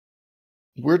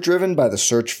We're driven by the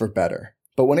search for better.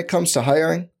 But when it comes to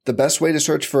hiring, the best way to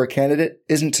search for a candidate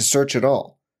isn't to search at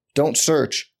all. Don't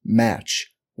search,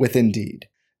 match with Indeed.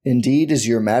 Indeed is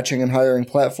your matching and hiring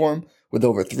platform with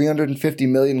over 350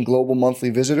 million global monthly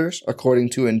visitors,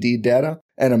 according to Indeed data,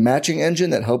 and a matching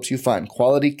engine that helps you find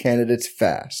quality candidates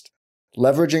fast.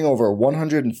 Leveraging over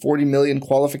 140 million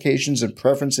qualifications and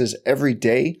preferences every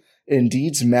day,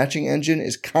 Indeed's matching engine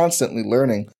is constantly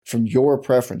learning from your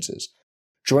preferences.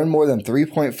 Join more than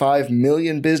 3.5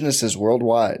 million businesses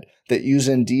worldwide that use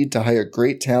Indeed to hire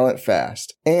great talent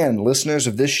fast. And listeners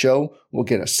of this show will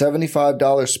get a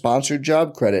 $75 sponsored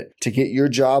job credit to get your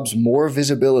jobs more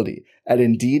visibility at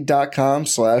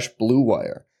Indeed.com/Blue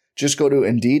Wire. Just go to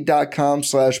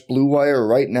Indeed.com/Blue Wire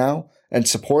right now and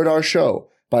support our show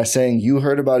by saying you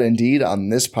heard about Indeed on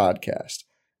this podcast.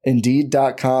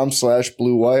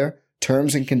 Indeed.com/Blue Wire.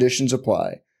 Terms and conditions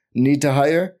apply. Need to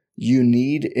hire? You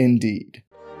need Indeed.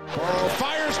 Burrow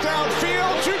fires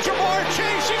downfield to Jamar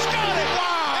Chase. He's got it.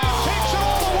 Wow. And takes it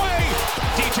all the way.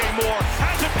 DJ Moore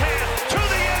has a pass to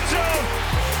the end zone.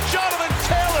 Jonathan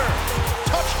Taylor.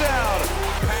 Touchdown.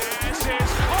 Pass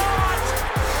is caught.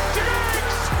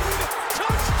 Diggs.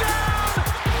 Touchdown.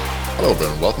 Hello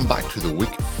everyone. Welcome back to the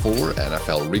Week 4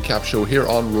 NFL Recap Show here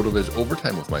on RotoViz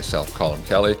Overtime with myself, Colin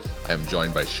Kelly. I am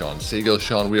joined by Shawn Siegele.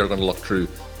 Shawn, we are going to look through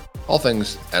all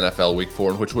things NFL Week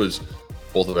 4, which was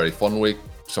both a very fun week,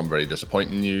 some very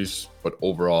disappointing news, but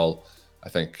overall, I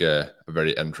think a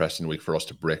very interesting week for us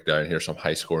to break down here. Some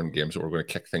high-scoring games that we're going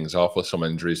to kick things off with, some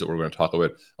injuries that we're going to talk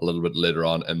about a little bit later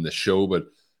on in the show. But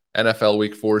NFL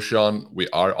Week 4, Shawn, we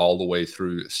are all the way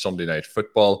through Sunday Night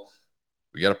Football.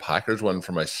 We get a Packers win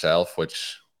for myself,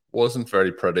 which wasn't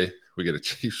very pretty. We get a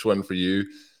Chiefs win for you.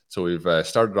 So we've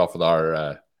started off with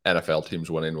our NFL teams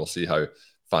winning. We'll see how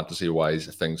fantasy-wise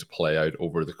things play out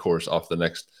over the course of the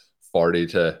next 40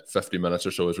 to 50 minutes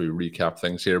or so as we recap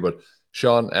things here. But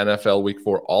Shawn, NFL Week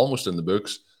 4 almost in the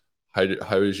books. How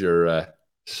is your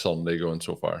Sunday going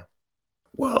so far?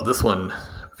 Well, this one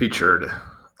featured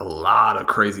a lot of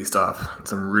crazy stuff.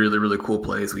 Some really, really cool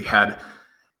plays. We had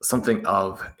something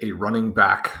of a running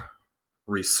back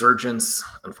resurgence.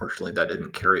 Unfortunately, that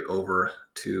didn't carry over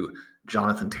to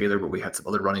Jonathan Taylor, but we had some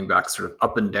other running backs sort of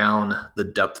up and down the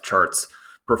depth charts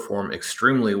perform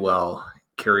extremely well,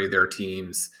 carry their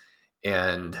teams.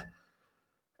 And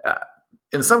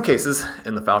in some cases,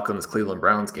 in the Falcons-Cleveland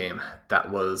Browns game, that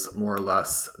was more or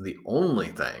less the only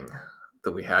thing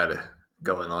that we had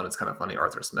going on. It's kind of funny.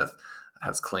 Arthur Smith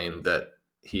has claimed that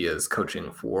he is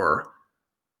coaching for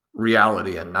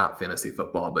reality and not fantasy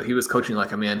football, but he was coaching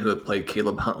like a man who had played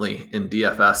Caleb Huntley in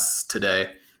DFS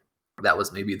today. That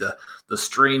was maybe the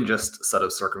strangest set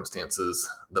of circumstances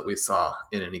that we saw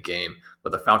in any game.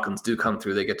 But the Falcons do come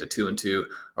through. They get to 2-2,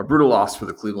 a brutal loss for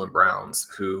the Cleveland Browns,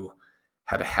 who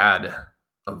had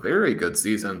a very good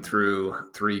season through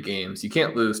 3 games. You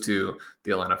can't lose to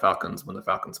the Atlanta Falcons when the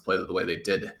Falcons play the way they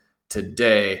did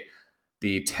today.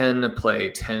 The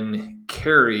 10-play,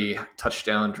 10-carry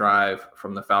touchdown drive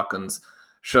from the Falcons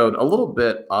showed a little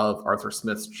bit of Arthur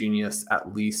Smith's genius,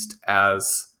 at least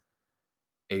as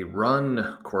a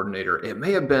run coordinator. It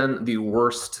may have been the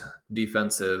worst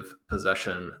defensive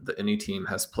possession that any team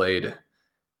has played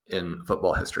in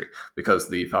football history, because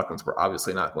the Falcons were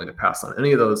obviously not going to pass on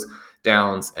any of those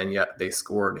downs, and yet they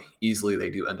scored easily. They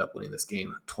do end up winning this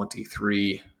game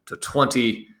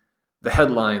 23-20. The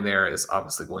headline there is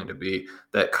obviously going to be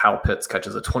that Kyle Pitts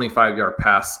catches a 25-yard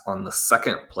pass on the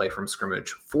second play from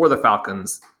scrimmage for the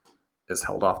Falcons, is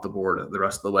held off the board the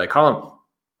rest of the way. Colin,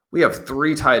 we have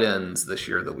 3 tight ends this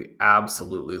year that we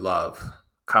absolutely love.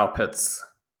 Kyle Pitts,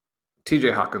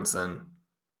 TJ Hockenson,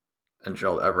 and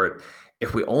Gerald Everett.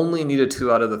 If we only needed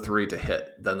 2 out of the 3 to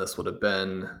hit, then this would have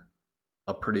been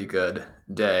a pretty good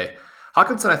day.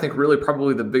 Hockenson, I think, really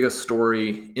probably the biggest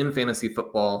story in fantasy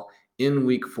football in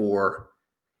week 4.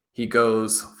 He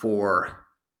goes for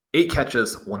 8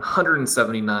 catches,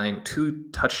 179, 2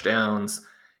 touchdowns.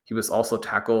 He was also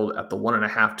tackled at the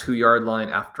 1.5, 2-yard line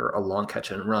after a long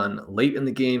catch and run late in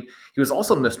the game. He was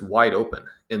also missed wide open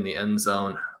in the end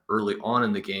zone early on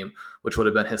in the game, which would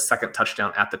have been his second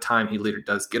touchdown at the time. He later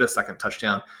does get a second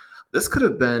touchdown. This could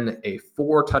have been a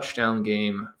 4-touchdown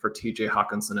game for TJ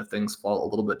Hockenson if things fall a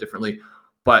little bit differently.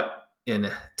 But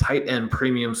in tight end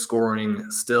premium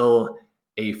scoring, still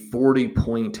a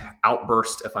 40-point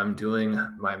outburst if I'm doing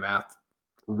my math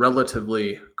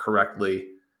relatively correctly.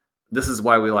 This is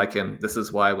why we like him. This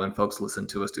is why when folks listen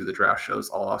to us do the draft shows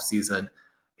all off season,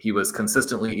 he was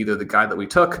consistently either the guy that we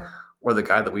took or the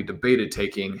guy that we debated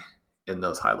taking in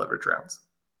those high leverage rounds.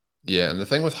 Yeah, and the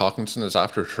thing with Hockenson is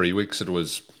after 3 weeks, it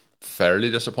was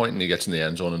fairly disappointing. He gets in the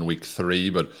end zone in week 3,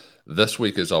 but this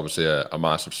week is obviously a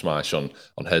massive smash on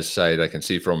his side. I can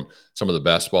see from some of the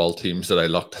best ball teams that I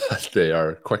looked at, they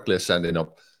are quickly ascending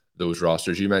up those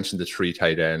rosters. You mentioned the 3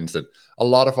 tight ends that a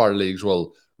lot of our leagues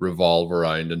will revolve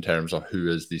around in terms of who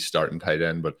is the starting tight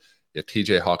end, but yeah,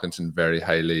 TJ Hawkinson very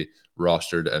highly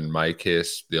rostered in my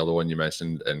case. The other one you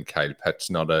mentioned, and Kyle Pitts,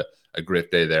 not a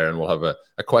great day there, and we'll have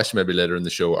a question maybe later in the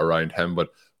show around him, but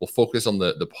we'll focus on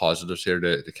the positives here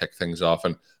to kick things off.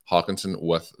 And Hawkinson,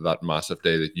 with that massive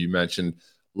day that you mentioned,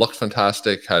 looked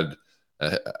fantastic, had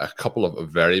a couple of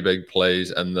very big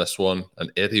plays in this one,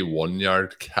 an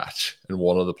 81-yard catch in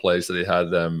one of the plays that he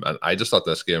had, and I just thought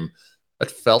this game, it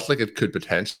felt like it could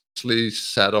potentially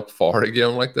set up for a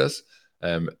game like this.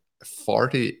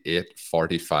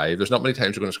 48-45. There's not many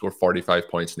times you're going to score 45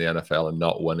 points in the NFL and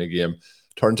not win a game.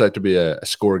 Turns out to be a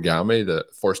scoregami, the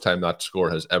first time that score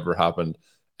has ever happened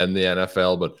in the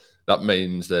NFL. But that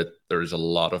means that there's a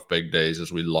lot of big days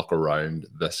as we look around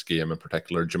this game in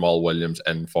particular. Jamal Williams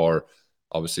in for,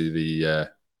 obviously, the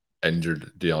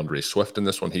injured DeAndre Swift in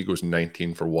this one. He goes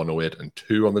 19 for 108 and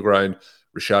 2 on the ground.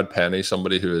 Rashad Penny,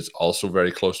 somebody who is also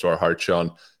very close to our heart,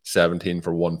 Sean, 17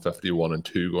 for 151 and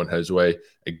 2 going his way.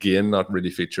 Again, not really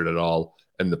featured at all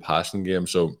in the passing game.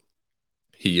 So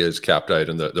he is capped out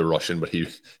in the rushing, but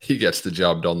he gets the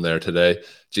job done there today.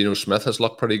 Geno Smith has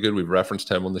looked pretty good. We've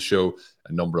referenced him on the show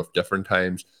a number of different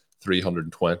times.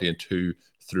 320 and 2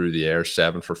 through the air,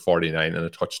 7 for 49 and a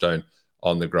touchdown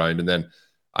on the ground. And then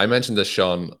I mentioned this,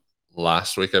 Sean,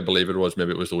 last week, I believe it was.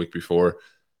 Maybe it was the week before.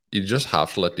 You just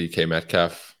have to let DK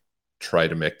Metcalf try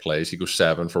to make plays. He goes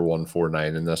 7 for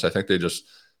 149 in this. I think they just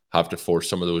have to force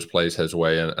some of those plays his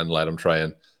way and let him try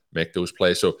and make those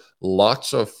plays. So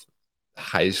lots of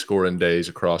high-scoring days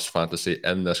across fantasy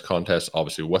in this contest,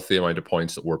 obviously with the amount of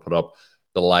points that were put up.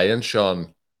 The Lions,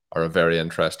 Sean, are a very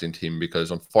interesting team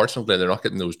because unfortunately they're not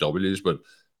getting those W's, but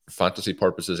for fantasy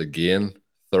purposes, again,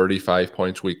 35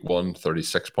 points week 1,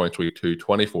 36 points week 2,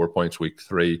 24 points week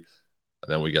 3, and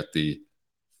then we get the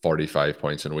 45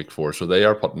 points in week 4. So they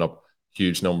are putting up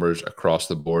huge numbers across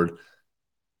the board.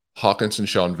 Hawkinson,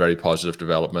 Sean, very positive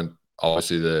development.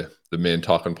 Obviously, the main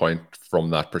talking point from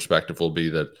that perspective will be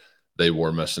that they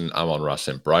were missing Amon-Ra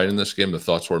St. Brown in this game. The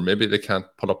thoughts were maybe they can't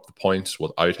put up the points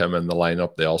without him in the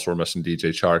lineup. They also were missing DJ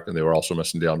Chark, and they were also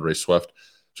missing DeAndre Swift.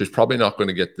 So he's probably not going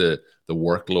to get the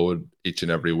workload each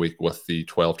and every week with the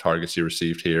 12 targets he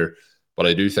received here. But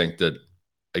I do think that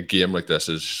a game like this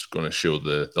is going to show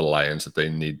the Lions that they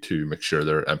need to make sure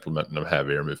they're implementing them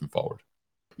heavier moving forward.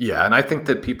 Yeah, and I think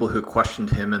that people who questioned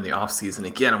him in the offseason,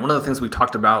 again, one of the things we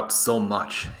talked about so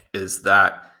much is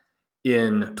that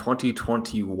in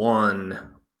 2021,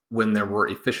 when there were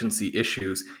efficiency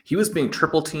issues, he was being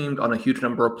triple teamed on a huge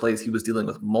number of plays. He was dealing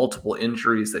with multiple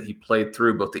injuries that he played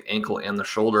through, both the ankle and the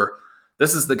shoulder.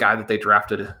 This is the guy that they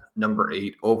drafted number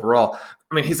 8 overall.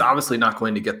 I mean, he's obviously not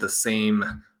going to get the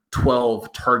same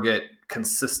 12 target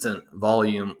consistent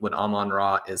volume when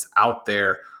Amon-Ra is out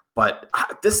there. But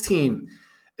this team,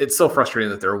 it's so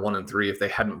frustrating that they're 1-3. If they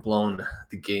hadn't blown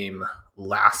the game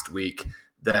last week,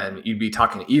 then you'd be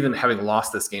talking, even having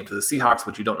lost this game to the Seahawks,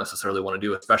 which you don't necessarily want to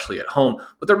do, especially at home,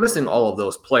 but they're missing all of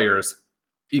those players.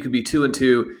 You could be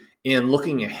 2-2 and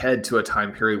looking ahead to a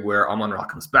time period where Amon-Ra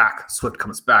comes back, Swift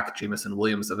comes back, Jameson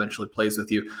Williams eventually plays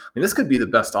with you. I mean, this could be the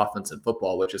best offense in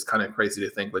football, which is kind of crazy to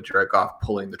think with Jared Goff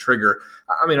pulling the trigger.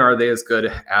 I mean, are they as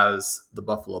good as the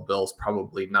Buffalo Bills?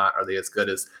 Probably not. Are they as good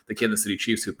as the Kansas City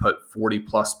Chiefs, who put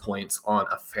 40-plus points on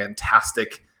a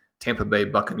fantastic Tampa Bay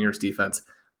Buccaneers defense?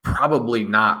 Probably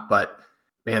not, but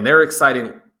man, they're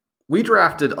exciting. We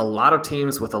drafted a lot of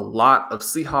teams with a lot of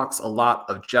Seahawks, a lot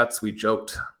of Jets. We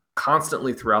joked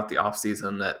constantly throughout the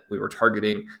offseason that we were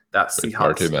targeting that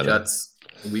Seahawks Jets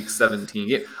week 17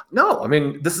 game. No, I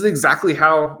mean, this is exactly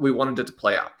how we wanted it to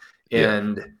play out.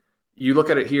 And you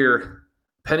look at it here,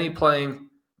 Penny playing,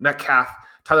 Metcalf,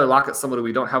 Tyler Lockett, somebody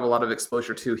we don't have a lot of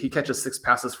exposure to. He catches 6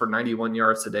 passes for 91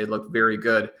 yards today, looked very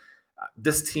good.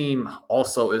 This team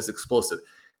also is explosive.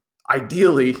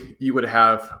 Ideally, you would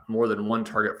have more than one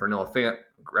target for Noah Fant.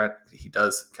 He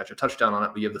does catch a touchdown on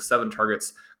it, but you have the 7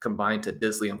 targets combined to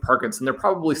Disley and Parkinson. They're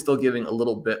probably still giving a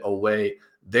little bit away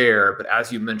there. But as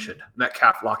you mentioned,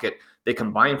 Metcalf, Lockett, they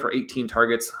combine for 18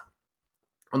 targets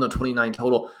on the 29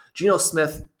 total. Geno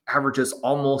Smith averages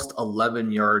almost 11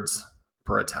 yards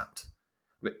per attempt.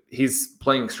 He's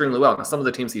playing extremely well. Now, some of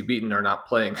the teams he's beaten are not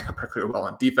playing particularly well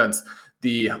on defense.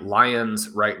 The Lions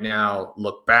right now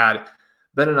look bad.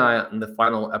 Ben and I, in the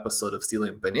final episode of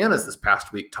Stealing Bananas this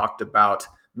past week, talked about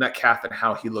Metcalf and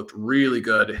how he looked really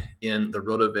good in the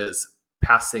RotoViz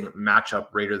passing matchup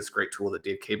rater, this great tool that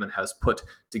Dave Caban has put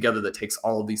together that takes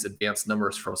all of these advanced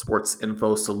numbers from Sports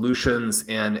Info Solutions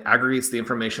and aggregates the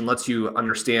information, lets you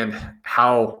understand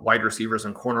how wide receivers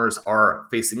and corners are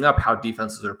facing up, how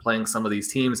defenses are playing some of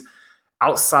these teams.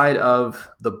 Outside of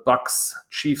the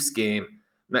Bucs-Chiefs game,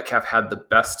 Metcalf had the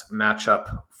best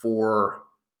matchup for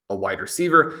a wide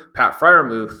receiver. Pat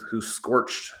Freiermuth, who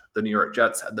scorched the New York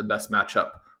Jets, had the best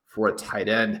matchup for a tight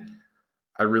end.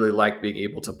 I really like being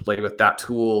able to play with that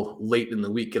tool late in the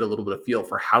week, get a little bit of feel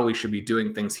for how we should be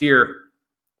doing things here.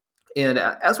 And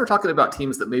as we're talking about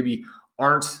teams that maybe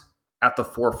aren't at the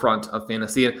forefront of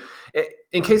fantasy, and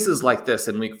in cases like this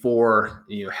in week 4,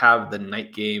 you have the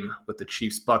night game with the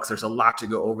Chiefs-Bucs. There's a lot to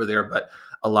go over there, but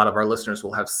a lot of our listeners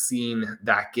will have seen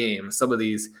that game. Some of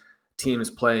these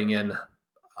teams playing in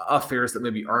affairs that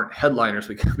maybe aren't headliners,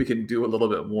 we can do a little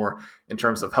bit more in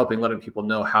terms of letting people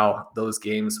know how those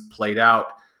games played out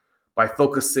by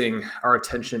focusing our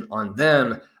attention on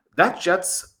them. That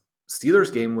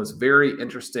Jets-Steelers game was very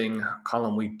interesting,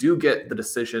 Colin. We do get the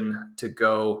decision to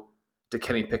go to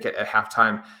Kenny Pickett at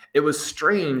halftime. It was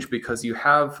strange because you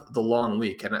have the long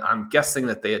week, and I'm guessing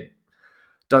that they had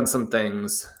done some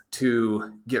things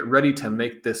to get ready to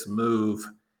make this move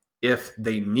if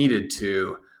they needed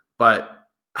to, but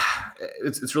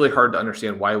it's really hard to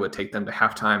understand why it would take them to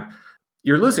halftime.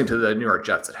 You're losing to the New York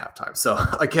Jets at halftime. So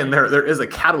again, there is a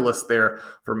catalyst there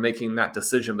for making that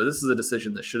decision, but this is a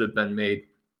decision that should have been made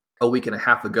a week and a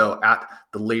half ago at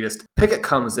the latest. Pickett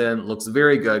comes in, looks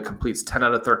very good, completes 10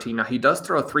 out of 13. Now he does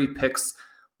throw 3 picks,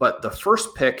 but the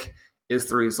first pick is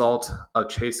the result of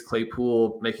Chase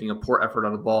Claypool making a poor effort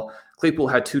on the ball. Claypool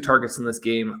had 2 targets in this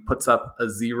game, puts up a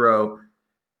 0.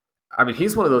 I mean,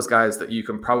 he's one of those guys that you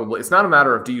can probably, it's not a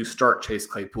matter of do you start Chase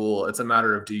Claypool, it's a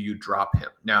matter of do you drop him.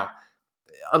 Now,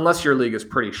 unless your league is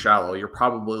pretty shallow, you're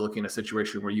probably looking at a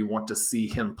situation where you want to see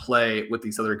him play with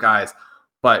these other guys.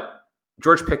 But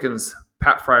George Pickens,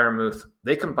 Pat Freiermuth,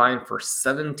 they combined for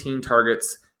 17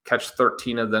 targets, catch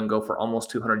 13 of them, go for almost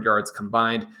 200 yards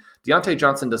combined. Diontae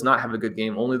Johnson does not have a good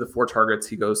game, only the 4 targets.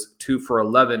 He goes 2 for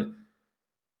 11.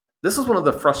 This is one of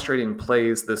the frustrating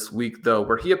plays this week, though,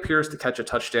 where he appears to catch a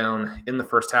touchdown in the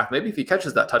first half. Maybe if he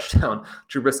catches that touchdown,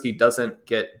 Trubisky doesn't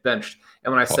get benched.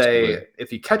 And when I say if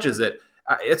he catches it,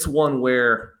 it's one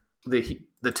where the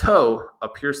toe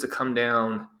appears to come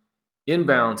down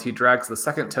inbounds. He drags the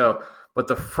second toe, but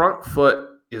the front foot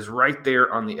is right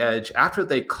there on the edge. After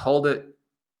they called it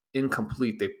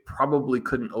incomplete, they probably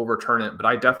couldn't overturn it, but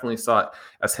I definitely saw it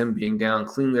as him being down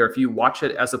clean there. If you watch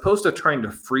it, as opposed to trying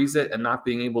to freeze it and not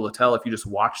being able to tell, if you just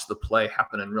watch the play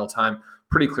happen in real time,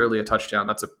 pretty clearly a touchdown.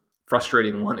 That's a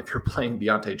frustrating one if you're playing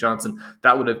Diontae Johnson.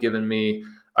 That would have given me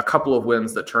a couple of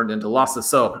wins that turned into losses.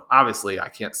 So obviously I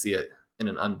can't see it in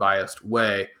an unbiased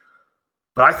way,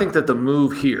 but I think that the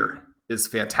move here is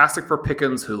fantastic for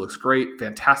Pickens, who looks great,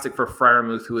 fantastic for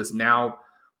Freiermuth, who is now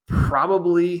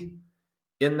probably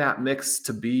in that mix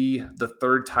to be the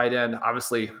third tight end.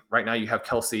 Obviously, right now you have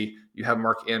Kelsey, you have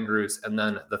Mark Andrews, and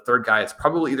then the third guy is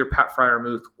probably either Pat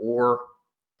Freiermuth or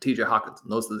TJ Hawkinson.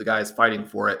 Those are the guys fighting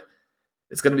for it.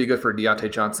 It's going to be good for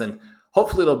Diontae Johnson.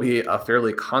 Hopefully it'll be a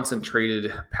fairly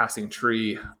concentrated passing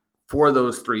tree for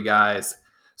those 3 guys.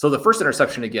 So the first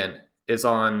interception, again, is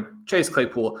on Chase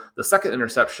Claypool. The second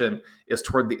interception is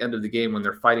toward the end of the game when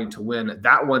they're fighting to win.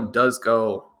 That one does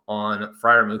go on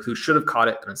Freiermuth, who should have caught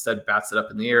it and instead bats it up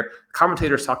in the air.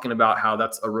 Commentators talking about how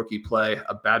that's a rookie play,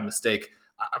 a bad mistake.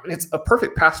 I mean, it's a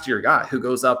perfect pass to your guy who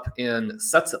goes up and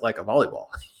sets it like a volleyball.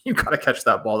 You got to catch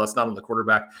that ball. That's not on the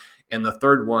quarterback. And the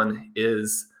third one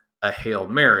is a Hail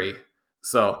Mary.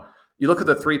 So you look at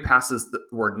the 3 passes that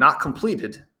were not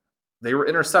completed. They were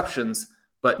interceptions,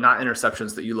 but not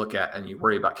interceptions that you look at and you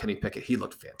worry about Kenny Pickett. He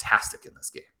looked fantastic in this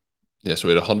game. Yeah, so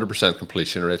we had 100%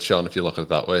 completion rate, Sean, if you look at it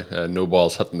that way. No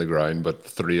balls hitting the ground, but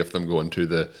 3 of them going to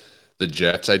the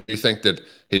Jets. I do think that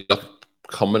he looked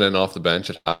coming in off the bench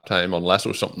at halftime, unless it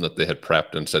was something that they had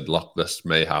prepped and said, look, this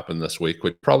may happen this week,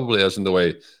 which probably isn't the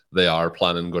way they are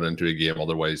planning going into a game.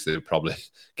 Otherwise, they would probably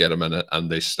get him in it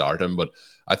and they start him. But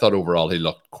I thought overall he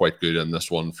looked quite good in this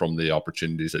one from the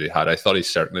opportunities that he had. I thought he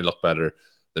certainly looked better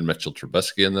than Mitchell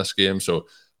Trubisky in this game. So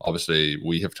obviously,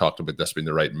 we have talked about this being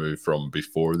the right move from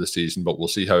before the season, but we'll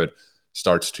see how it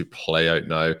starts to play out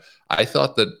now. I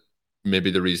thought that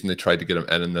maybe the reason they tried to get him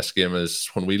in this game is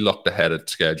when we looked ahead at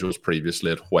schedules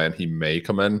previously at when he may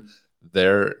come in,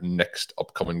 their next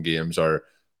upcoming games are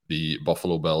the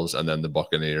Buffalo Bills and then the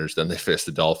Buccaneers. Then they face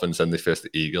the Dolphins, then they face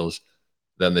the Eagles,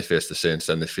 then they face the Saints,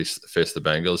 then they face the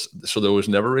Bengals. So there was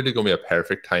never really going to be a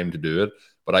perfect time to do it,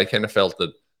 but I kind of felt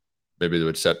that maybe they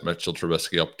would set Mitchell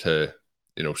Trubisky up to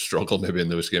struggle maybe in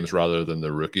those games rather than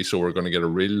the rookie. So we're going to get a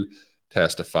real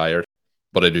test of fire.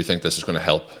 But I do think this is going to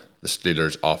help the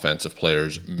Steelers' offensive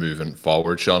players moving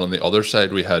forward. Sean, on the other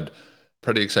side, we had a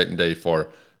pretty exciting day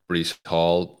for Breece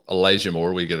Hall. Elijah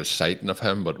Moore, we get a sighting of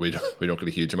him, but we don't get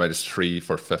a huge amount. It's 3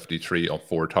 for 53 on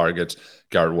 4 targets.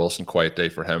 Garrett Wilson, quiet day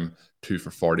for him, 2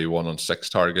 for 41 on 6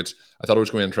 targets. I thought it was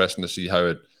going to be interesting to see how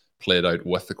it played out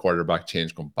with the quarterback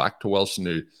change going back to Wilson,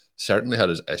 who certainly had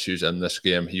his issues in this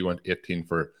game. He went 18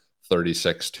 for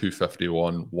 36,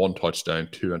 251, 1 touchdown,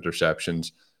 2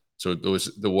 interceptions. So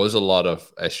there was a lot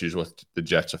of issues with the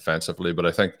Jets offensively, but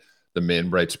I think the main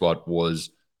bright spot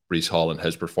was Breece Hall and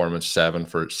his performance, 7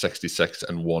 for 66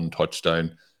 and 1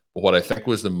 touchdown. But what I think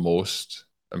was the most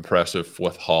impressive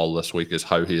with Hall this week is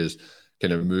how he has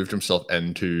kind of moved himself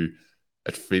into,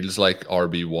 it feels like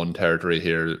RB1 territory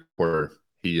here, where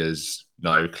he is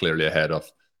now clearly ahead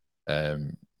of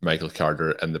Michael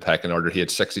Carter in the pecking order. He had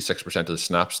 66% of the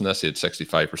snaps in this. He had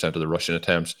 65% of the rushing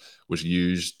attempts, was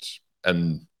used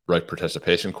in route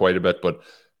participation quite a bit, but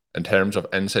in terms of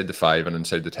inside the 5 and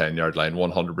inside the 10-yard line,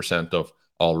 100% of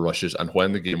all rushes. And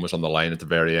when the game was on the line at the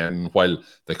very end, while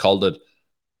they called it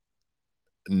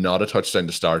not a touchdown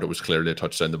to start, it was clearly a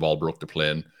touchdown. The ball broke the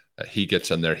plane. He gets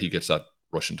in there, he gets that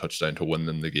rushing touchdown to win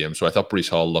them the game. So I thought Breece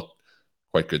Hall looked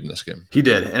quite good in this game. He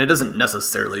did, and it doesn't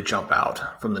necessarily jump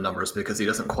out from the numbers because he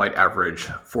doesn't quite average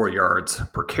 4 yards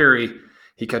per carry.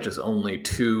 He catches only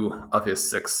 2 of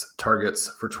his 6 targets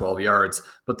for 12 yards,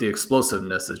 but the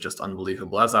explosiveness is just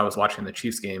unbelievable. As I was watching the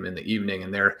Chiefs game in the evening,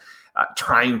 and they're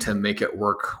trying to make it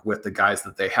work with the guys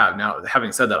that they have. Now,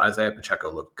 having said that, Isaiah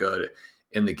Pacheco looked good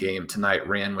in the game tonight,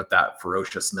 ran with that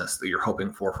ferociousness that you're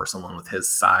hoping for someone with his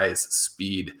size,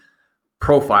 speed,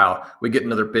 profile. We get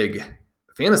another big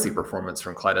fantasy performance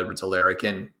from Clyde Edwards-Helaire.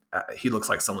 Again, he looks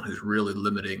like someone who's really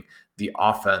limiting the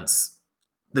offense.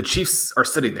 The Chiefs are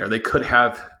sitting there. They could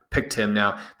have picked him.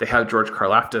 Now they have George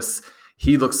Karlaftis.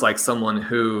 He looks like someone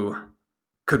who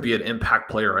could be an impact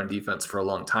player on defense for a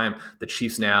long time. The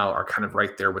Chiefs now are kind of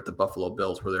right there with the Buffalo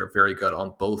Bills, where they're very good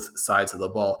on both sides of the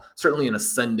ball, certainly an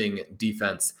ascending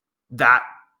defense. That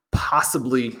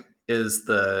possibly is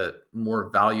the more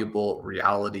valuable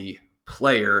reality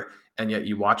player. And yet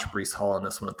you watch Breece Hall in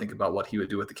this one and think about what he would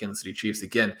do with the Kansas City Chiefs.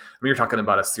 Again, I mean, you're talking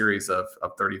about a series of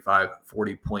 35,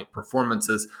 40-point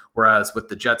performances, whereas with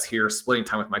the Jets here, splitting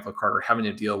time with Michael Carter, having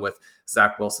to deal with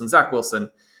Zach Wilson. Zach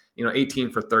Wilson, 18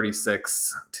 for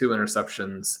 36, 2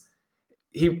 interceptions.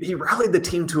 He rallied the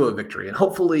team to a victory, and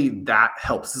hopefully that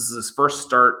helps. This is his first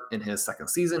start in his second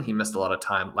season. He missed a lot of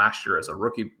time last year as a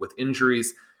rookie with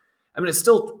injuries. I mean, it's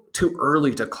still too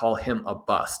early to call him a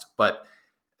bust, but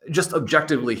just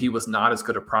objectively, he was not as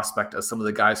good a prospect as some of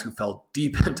the guys who fell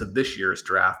deep into this year's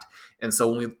draft. And so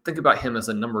when we think about him as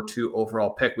a number 2 overall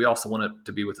pick, we also want it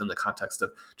to be within the context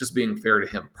of just being fair to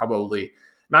him, probably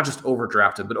not just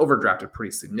overdrafted, but overdrafted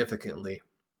pretty significantly.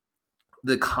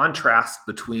 The contrast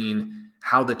between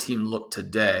how the team looked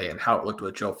today and how it looked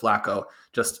with Joe Flacco,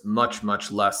 just much,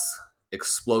 much less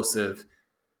explosive.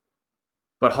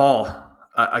 But Hall,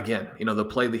 again, the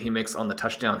play that he makes on the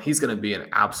touchdown, he's going to be an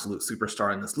absolute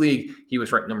superstar in this league. He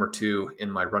was ranked number 2 in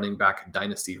my running back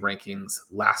dynasty rankings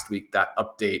last week. That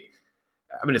update,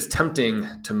 I mean, it's tempting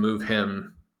to move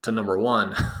him to number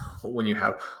 1 when you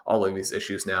have all of these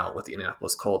issues now with the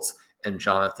Indianapolis Colts and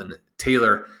Jonathan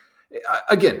Taylor.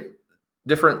 Again,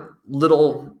 different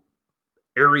little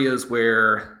areas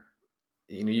where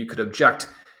you could object.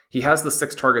 He has the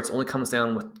 6 targets, only comes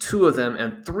down with 2 of them,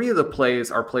 and 3 of the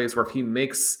plays are plays where if he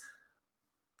makes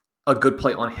a good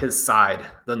play on his side,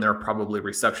 then they're probably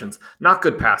receptions. Not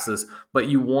good passes, but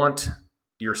you want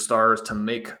your stars to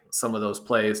make some of those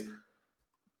plays.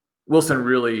 Wilson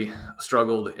really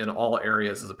struggled in all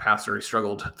areas as a passer. He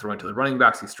struggled throwing to the running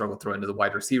backs. He struggled throwing to the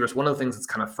wide receivers. One of the things that's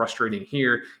kind of frustrating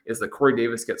here is that Corey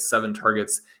Davis gets 7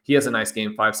 targets. He has a nice game,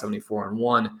 574 and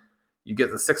 1. You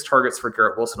get the 6 targets for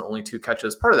Garrett Wilson, only 2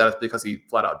 catches. Part of that is because he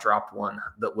flat out dropped one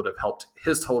that would have helped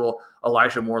his total.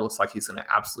 Elijah Moore looks like he's going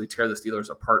to absolutely tear the Steelers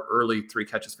apart early, 3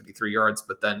 catches, 53 yards,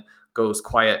 but then goes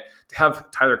quiet. To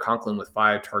have Tyler Conklin with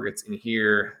 5 targets in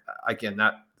here, again,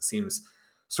 that seems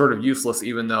sort of useless,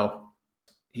 even though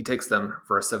he takes them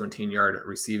for a 17-yard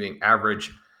receiving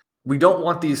average. We don't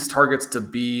want these targets to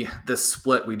be this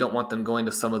split. We don't want them going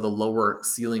to some of the lower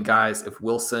ceiling guys. If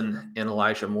Wilson and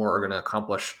Elijah Moore are going to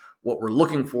accomplish what we're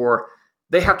looking for,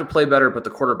 they have to play better, but the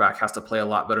quarterback has to play a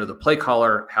lot better. The play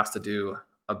caller has to do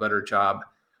a better job.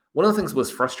 One of the things that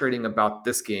was frustrating about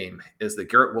this game is that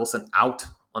Garrett Wilson out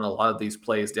on a lot of these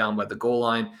plays down by the goal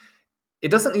line. It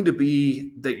doesn't need to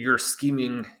be that you're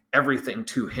scheming everything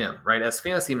to him, right? As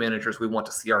fantasy managers, we want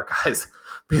to see our guys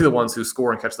be the ones who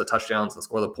score and catch the touchdowns and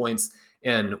score the points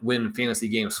and win fantasy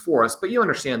games for us. But you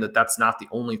understand that that's not the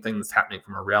only thing that's happening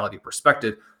from a reality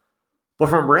perspective. But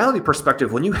from a reality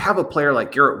perspective, when you have a player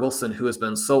like Garrett Wilson, who has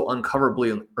been so uncoverably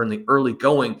in the early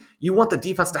going, you want the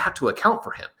defense to have to account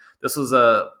for him. This was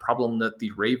a problem that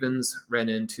the Ravens ran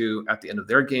into at the end of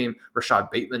their game. Rashad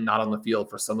Bateman not on the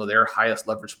field for some of their highest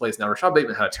leverage plays. Now, Rashad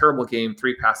Bateman had a terrible game,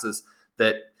 3 passes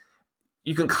that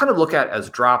you can kind of look at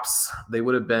as drops. They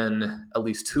would have been, at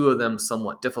least 2 of them,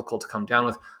 somewhat difficult to come down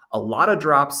with. A lot of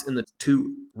drops in the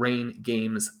 2 rain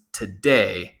games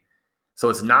today. So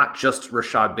it's not just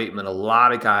Rashad Bateman, a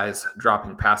lot of guys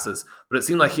dropping passes, but it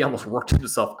seemed like he almost worked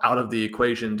himself out of the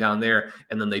equation down there,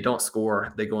 and then they don't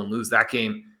score. They go and lose that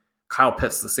game. Kyle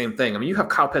Pitts, the same thing. I mean, you have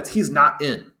Kyle Pitts, he's not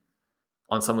in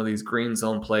on some of these green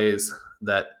zone plays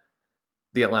that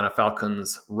the Atlanta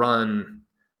Falcons run.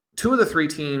 2 of the 3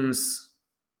 teams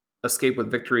escape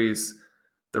with victories.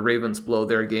 The Ravens blow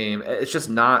their game. It's just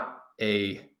not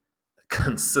a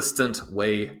consistent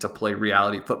way to play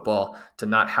reality football, to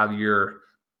not have your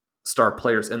star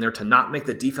players in there, to not make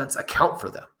the defense account for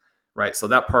them, right? So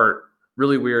that part,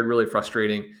 really weird, really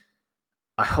frustrating.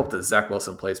 I hope that Zach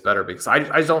Wilson plays better, because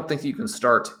I don't think you can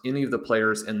start any of the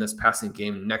players in this passing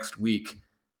game next week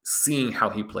seeing how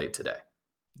he played today.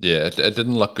 Yeah, it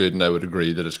didn't look good, and I would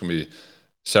agree that it's going to be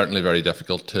certainly very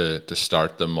difficult to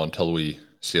start them until we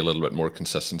see a little bit more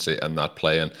consistency in that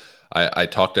play. And I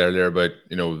talked earlier about,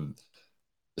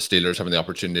 the Steelers having the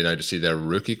opportunity now to see their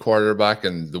rookie quarterback,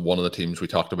 and one of the teams we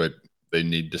talked about, they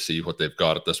need to see what they've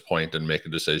got at this point and make a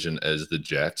decision, is the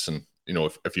Jets. And,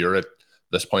 if you're at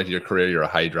this point of your career, you're a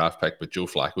high draft pick, but Joe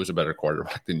Flacco is a better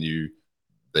quarterback than you.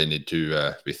 They need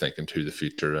to be thinking to the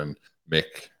future and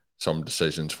make some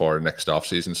decisions for next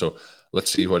offseason. So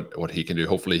let's see what he can do.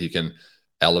 Hopefully he can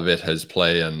elevate his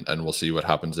play, and we'll see what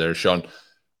happens there. Sean,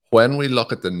 when we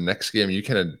look at the next game, you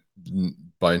kind of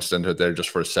bounced into it there just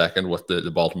for a second with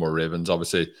the Baltimore Ravens.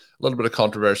 Obviously, a little bit of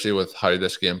controversy with how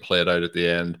this game played out at the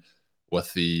end,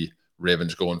 with the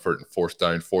Ravens going for it in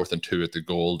 4th and 2 at the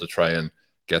goal to try and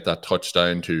get that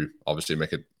touchdown, to obviously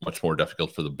make it much more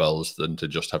difficult for the Bills than to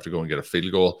just have to go and get a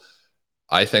field goal.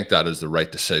 I think that is the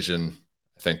right decision.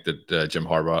 I think that Jim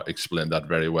Harbaugh explained that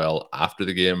very well after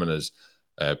the game in his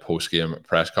post-game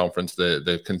press conference.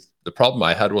 The problem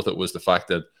I had with it was the fact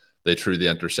that they threw the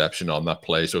interception on that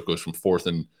play, so it goes from 4th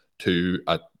and 2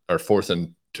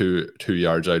 2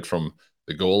 yards out from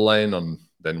the goal line, and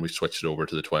then we switched it over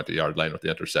to the 20-yard line with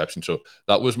the interception. So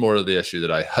that was more of the issue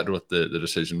that I had with the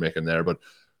decision making there. But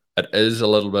it is a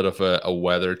little bit of a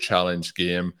weather challenge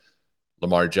game.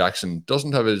 Lamar Jackson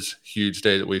doesn't have his huge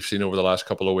day that we've seen over the last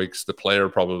couple of weeks. The player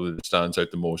probably that stands out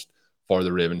the most for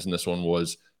the Ravens in this one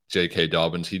was J.K.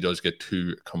 Dobbins. He does get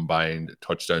 2 combined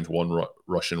touchdowns, 1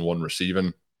 rushing, 1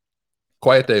 receiving.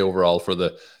 Quiet day overall for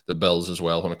the Bills as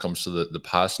well when it comes to the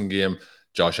passing game.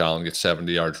 Josh Allen gets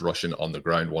 70 yards rushing on the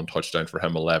ground, 1 touchdown for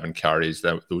him, 11 carries.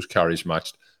 Those carries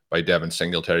matched by Devin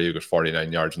Singletary, who got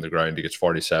 49 yards on the ground. He gets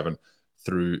 47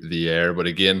 through the air. But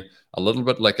again, a little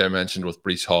bit like I mentioned with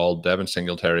Breece Hall, Devin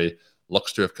Singletary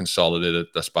looks to have consolidated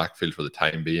this backfield for the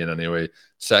time being anyway.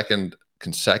 2nd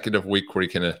consecutive week where he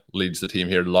kind of leads the team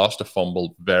here. Lost a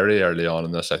fumble very early on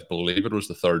in this. I believe it was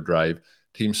the 3rd drive.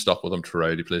 Team stuck with him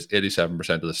throughout. He plays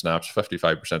 87% of the snaps,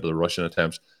 55% of the rushing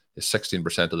attempts, is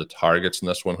 16% of the targets in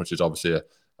this one, which is obviously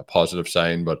a positive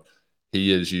sign, but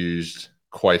he is used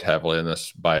quite heavily in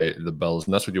this by the Bills,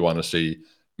 and that's what you want to see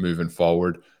moving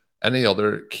forward. Any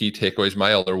other key takeaways?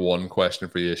 My other one question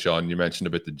for you, Sean, you mentioned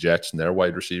about the Jets and their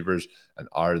wide receivers, and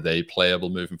are they playable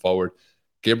moving forward?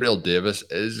 Gabriel Davis,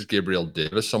 is Gabriel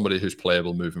Davis somebody who's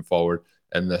playable moving forward?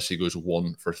 In this, he goes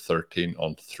 1 for 13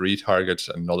 on 3 targets.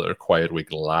 Another quiet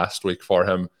week last week for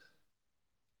him.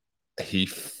 He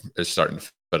is starting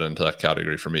to fit into that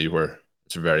category for me where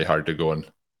it's very hard to go and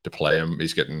to play him.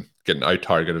 He's getting out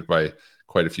targeted by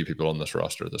quite a few people on this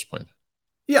roster at this point.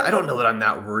 Yeah, I don't know that I'm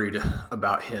that worried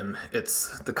about him.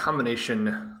 It's the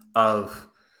combination of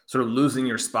sort of losing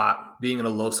your spot, being in a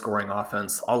low-scoring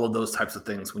offense, all of those types of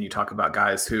things when you talk about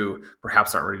guys who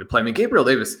perhaps aren't ready to play. I mean, Gabriel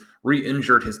Davis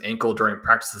re-injured his ankle during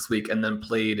practice this week and then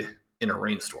played in a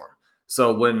rainstorm.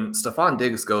 So when Stephon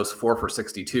Diggs goes 4 for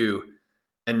 62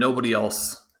 and nobody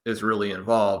else is really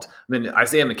involved, I mean,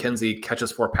 Isaiah McKenzie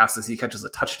catches 4 passes, he catches a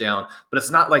touchdown, but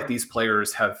it's not like these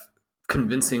players have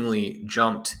convincingly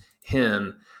jumped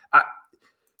him.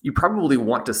 You probably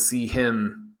want to see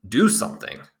him do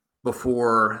something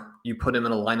before you put him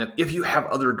in a lineup if you have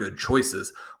other good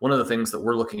choices. One of the things that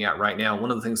we're looking at right now,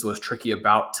 one of the things that was tricky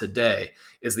about today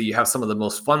is that you have some of the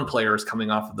most fun players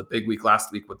coming off of the big week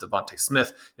last week with Devontae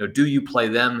Smith. Do you play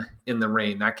them in the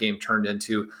rain? That game turned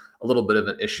into a little bit of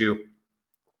an issue.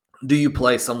 Do you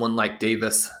play someone like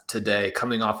Davis today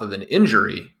coming off of an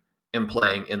injury and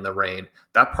playing in the rain?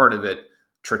 That part of it,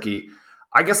 tricky.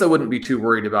 I guess I wouldn't be too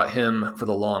worried about him for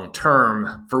the long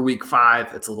term. For week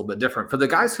 5, it's a little bit different. For the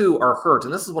guys who are hurt,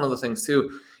 and this is one of the things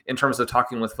too, in terms of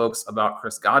talking with folks about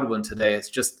Chris Godwin today, it's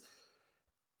just,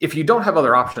 if you don't have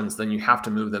other options, then you have to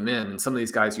move them in. And some of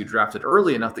these guys you drafted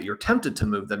early enough that you're tempted to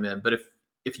move them in. But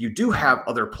if you do have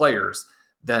other players,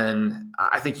 then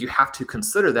I think you have to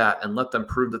consider that and let them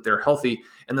prove that they're healthy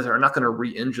and that they're not going to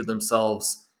re-injure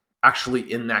themselves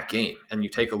actually in that game. And you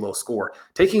take a low score.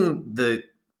 Taking the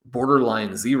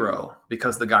borderline 0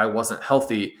 because the guy wasn't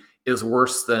healthy is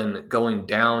worse than going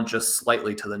down just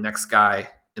slightly to the next guy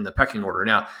in the pecking order.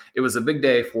 Now, it was a big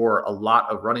day for a lot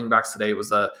of running backs today. It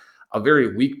was a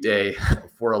very weak day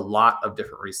for a lot of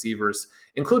different receivers,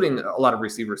 including a lot of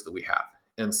receivers that we have.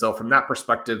 And so from that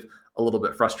perspective, a little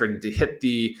bit frustrating. To hit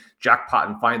the jackpot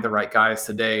and find the right guys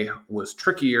today was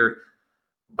trickier.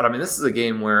 But I mean, this is a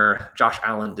game where Josh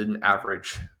Allen didn't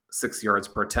average 6 yards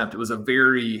per attempt. It was a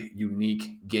very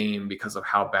unique game because of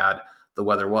how bad the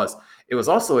weather was. It was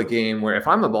also a game where if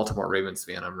I'm a Baltimore Ravens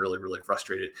fan, I'm really, really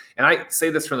frustrated. And I say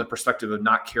this from the perspective of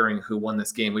not caring who won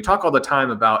this game. We talk all the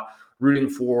time about rooting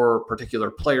for particular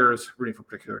players, rooting for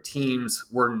particular teams.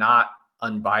 We're not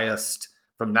unbiased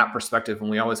from that perspective. And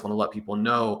we always want to let people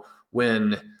know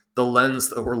when the lens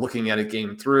that we're looking at a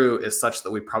game through is such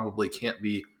that we probably can't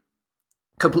be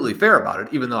completely fair about it,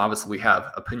 even though obviously we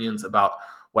have opinions about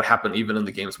what happened even in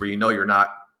the games where you're not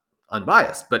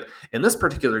unbiased. But in this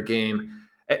particular game,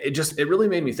 it really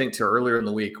made me think to earlier in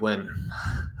the week when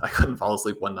I couldn't fall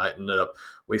asleep one night and ended up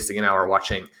wasting an hour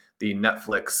watching the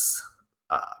Netflix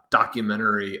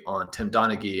documentary on Tim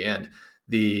Donaghy and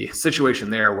the situation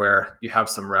there where you have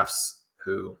some refs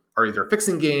who are either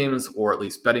fixing games or at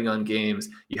least betting on games.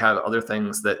 You have other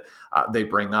things that they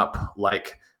bring up,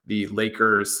 like the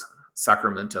Lakers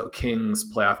Sacramento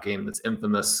Kings playoff game that's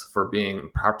infamous for being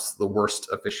perhaps the worst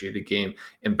officiated game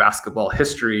in basketball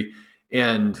history.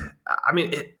 And I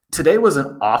mean, today was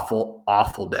an awful,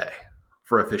 awful day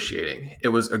for officiating. It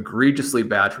was egregiously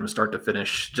bad from start to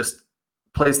finish, just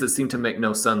plays that seemed to make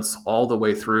no sense all the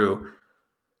way through.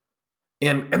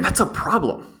 And that's a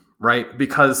problem, right?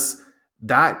 Because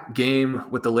that game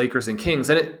with the Lakers and Kings,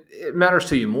 and it matters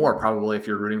to you more probably if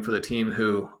you're rooting for the team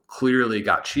who clearly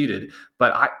got cheated.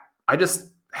 But I just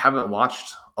haven't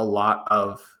watched a lot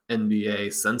of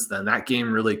NBA since then. That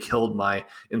game really killed my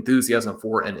enthusiasm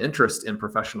for and interest in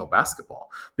professional basketball.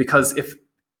 Because if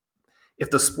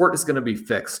the sport is going to be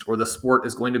fixed, or the sport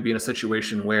is going to be in a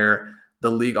situation where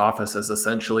the league office has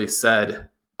essentially said,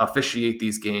 officiate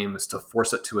these games to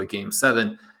force it to a game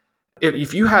 7,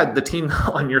 if you had the team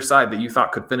on your side that you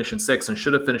thought could finish in 6 and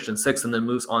should have finished in 6 and then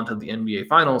moves on to the NBA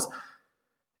Finals,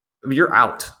 you're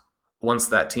out once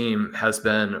that team has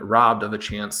been robbed of a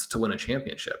chance to win a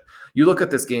championship. You look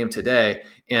at this game today,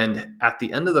 and at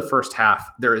the end of the first half,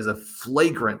 there is a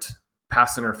flagrant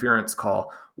pass interference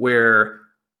call where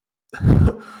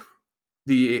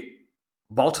the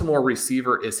Baltimore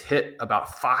receiver is hit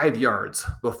about 5 yards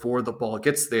before the ball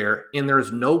gets there, and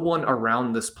there's no one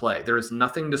around this play. There is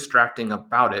nothing distracting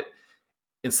about it.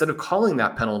 Instead of calling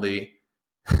that penalty,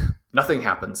 nothing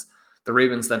happens. The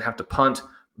Ravens then have to punt.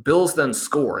 Bills then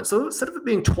score. And so instead of it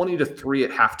being 20-3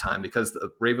 at halftime, because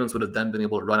the Ravens would have then been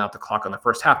able to run out the clock on the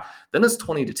first half, then it's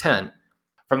 20-10.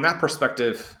 From that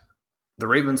perspective, the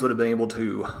Ravens would have been able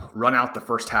to run out the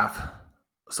first half.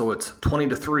 So it's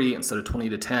 20-3 instead of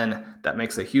 20-10. That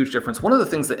makes a huge difference. One of the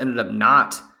things that ended up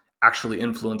not actually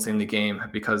influencing the game,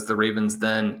 because the Ravens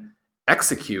then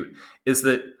execute, is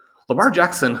that Lamar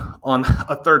Jackson on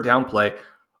a third down play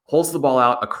holds the ball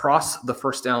out across the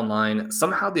first down line.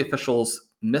 Somehow the officials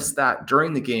missed that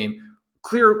during the game.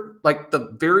 Clear, like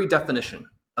the very definition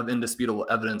of indisputable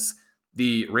evidence.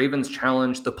 The Ravens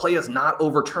challenge, the play is not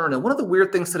overturned. And one of the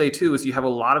weird things today too is you have a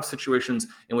lot of situations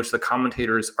in which the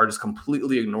commentators are just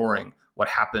completely ignoring what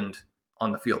happened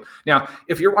on the field. Now,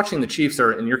 if you're watching the Chiefs,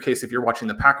 or in your case, if you're watching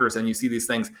the Packers and you see these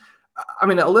things, I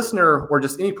mean, a listener or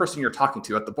just any person you're talking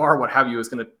to at the bar, what have you, is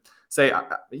going to say,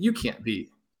 you can't be.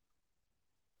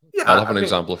 Yeah, I'll have an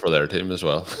example for their team as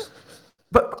well.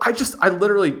 But I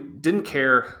literally didn't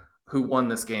care who won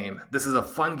this game. This is a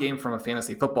fun game from a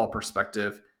fantasy football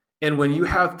perspective. And when you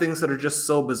have things that are just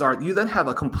so bizarre, you then have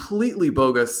a completely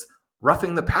bogus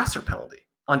roughing the passer penalty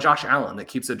on Josh Allen that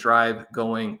keeps a drive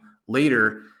going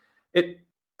later.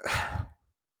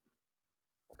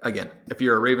 again, if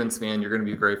you're a Ravens fan, you're going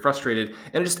to be very frustrated.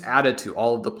 And it just added to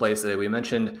all of the plays today. We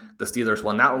mentioned the Steelers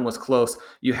one. That one was close.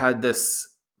 You had this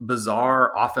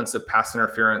bizarre offensive pass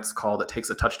interference call that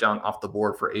takes a touchdown off the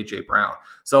board for A.J. Brown.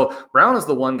 So Brown is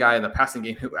the one guy in the passing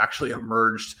game who actually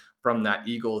emerged from that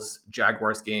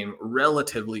Eagles-Jaguars game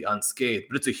relatively unscathed.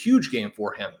 But it's a huge game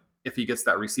for him if he gets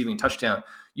that receiving touchdown.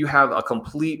 You have a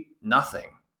complete nothing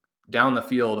down the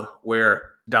field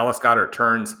where Dallas Goedert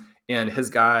turns and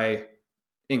his guy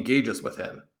engages with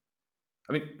him.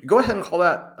 I mean, go ahead and call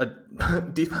that a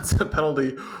defensive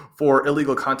penalty for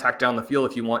illegal contact down the field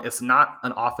if you want. It's not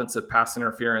an offensive pass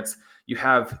interference. You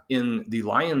have in the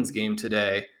Lions game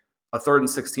today, a 3rd and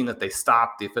 16 that they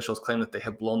stopped. The officials claim that they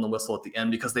have blown the whistle at the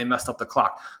end because they messed up the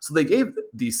clock. So they gave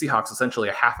the Seahawks essentially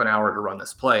a half an hour to run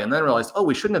this play and then realized,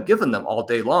 we shouldn't have given them all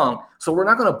day long. So we're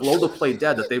not going to blow the play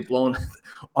dead that they've blown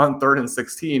on 3rd and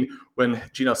 16 when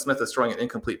Geno Smith is throwing an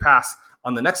incomplete pass.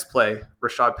 On the next play,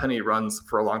 Rashad Penny runs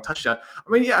for a long touchdown. I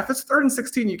mean, if it's 3rd and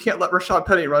 16, you can't let Rashad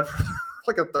Penny run for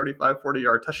like a 35,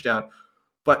 40-yard touchdown.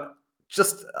 But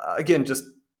just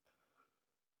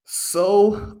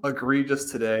so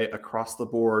egregious today across the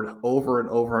board, over and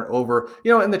over and over.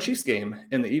 In the Chiefs game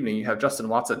in the evening, you have Justin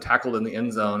Watson tackled in the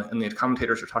end zone, and the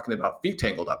commentators are talking about feet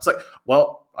tangled up. It's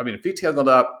like, feet tangled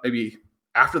up maybe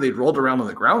after they'd rolled around on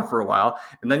the ground for a while,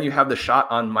 and then you have the shot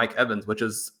on Mike Evans, which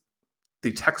is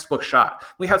the textbook shot.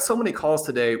 We had so many calls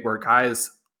today where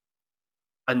guys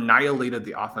annihilated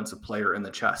the offensive player in the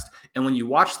chest. And when you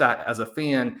watch that as a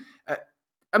fan,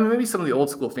 maybe some of the old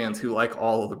school fans who like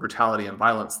all of the brutality and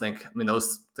violence think,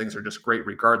 those things are just great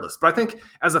regardless. But I think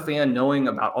as a fan, knowing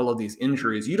about all of these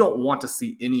injuries, you don't want to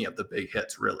see any of the big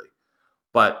hits really.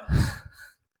 But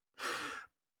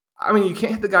you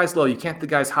can't hit the guys low. You can't hit the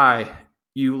guys high.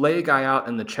 You lay a guy out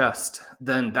in the chest,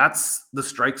 then that's the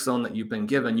strike zone that you've been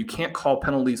given. You can't call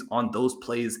penalties on those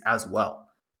plays as well.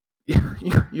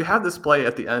 You have this play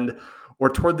at the end or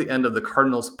toward the end of the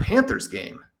Cardinals-Panthers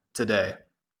game today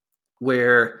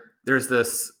where there's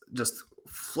this just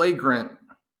flagrant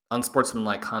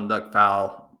unsportsmanlike conduct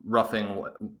foul, roughing,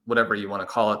 whatever you want to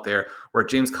call it there, where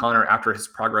James Conner, after his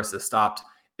progress is stopped,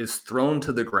 is thrown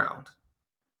to the ground,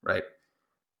 right?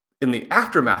 In the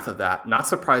aftermath of that, not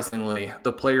surprisingly,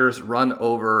 the players run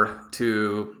over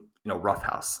to,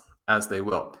 roughhouse, as they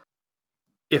will.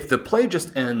 If the play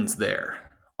just ends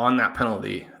there on that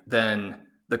penalty, then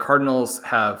the Cardinals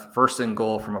have 1st and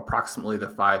goal from approximately the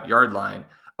 5-yard line,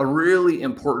 a really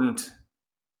important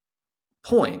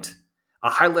point,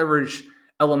 a high leverage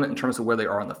element in terms of where they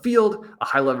are on the field, a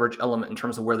high leverage element in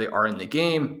terms of where they are in the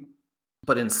game.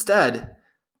 But instead,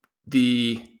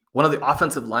 one of the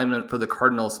offensive linemen for the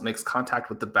Cardinals makes contact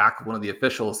with the back of one of the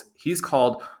officials. He's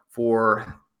called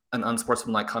for an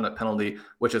unsportsmanlike conduct penalty,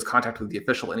 which is contact with the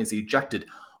official, and he's ejected.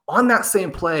 On that same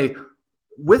play,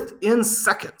 within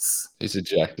seconds, he's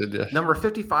ejected. Yeah. Number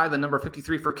 55 and number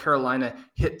 53 for Carolina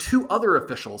hit 2 other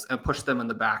officials and pushed them in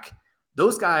the back.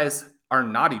 Those guys are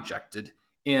not ejected.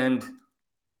 And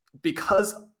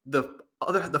because the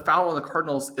foul on the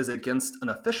Cardinals is against an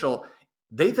official,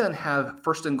 they then have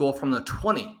 1st and goal from the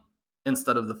 20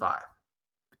 instead of the 5.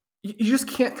 You just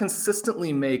can't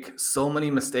consistently make so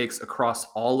many mistakes across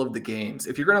all of the games.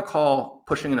 If you're going to call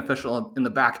pushing an official in the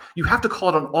back, you have to call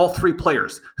it on all 3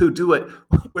 players who do it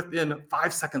within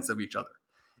 5 seconds of each other.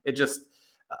 It just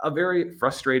a very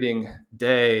frustrating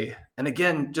day. And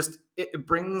again, just it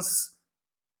brings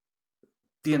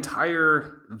the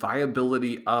entire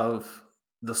viability of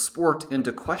the sport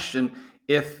into question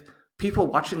if people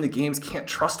watching the games can't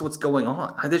trust what's going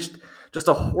on. Just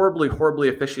a horribly, horribly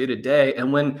officiated day.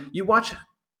 And when you watch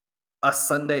a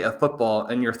Sunday of football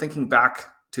and you're thinking back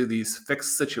to these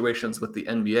fixed situations with the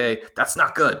NBA, that's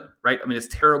not good, right? It's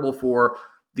terrible for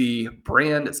the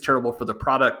brand. It's terrible for the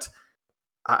product.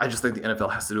 I just think the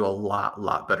NFL has to do a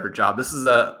lot better job. This is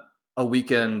a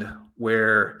weekend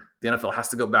where the NFL has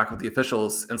to go back with the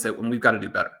officials and say, well, we've got to do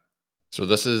better. So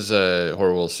this is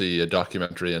where we'll see a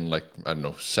documentary in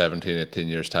 17, 18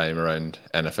 years time around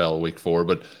NFL Week 4.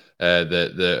 But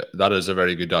that is a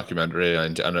very good documentary,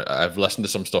 and I've listened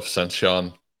to some stuff since.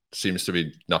 Sean, seems to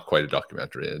be not quite a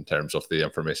documentary in terms of the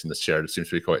information that's shared. It seems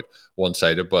to be quite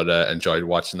one-sided, but enjoyed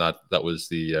watching that. That was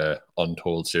the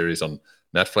Untold series on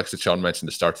Netflix that Sean mentioned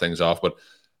to start things off. But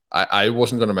I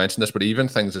wasn't going to mention this, but even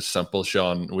things as simple,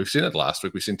 Sean, we've seen it last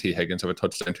week. We've seen T. Higgins have a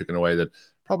touchdown taken away that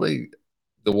probably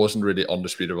there wasn't really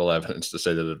undisputable evidence to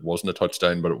say that it wasn't a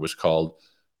touchdown, but it was called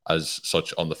as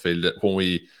such on the field. When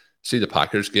we see the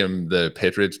Packers game, the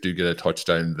Patriots do get a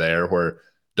touchdown there where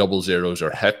double zeros are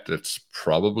hit. It's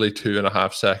probably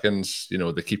 2.5 seconds.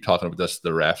 They keep talking about this.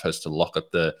 The ref has to look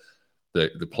at the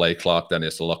the play clock. Then he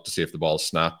has to look to see if the ball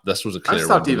snapped. This was a I clear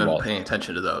stopped one. even paying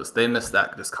attention to those. They miss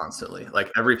that just constantly.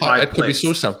 Like every 5 It could be plays.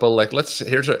 so simple. Like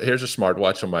here's a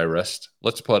smartwatch on my wrist.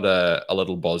 Let's put a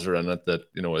little buzzer in it that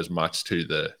is matched to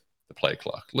the play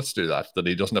clock. Let's do that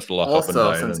he doesn't have to look up and down.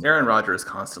 Also, since Aaron Rodgers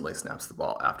constantly snaps the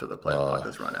ball after the play clock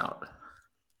has run out.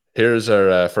 Here's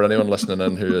our for anyone listening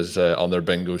in who is on their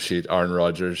bingo sheet, Aaron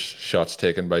Rodgers shots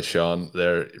taken by Sean.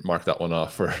 There, mark that one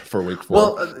off for week 4.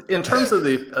 Well, in terms of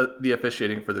the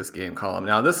officiating for this game, Colin.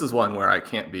 Now this is one where I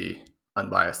can't be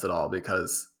unbiased at all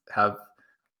because have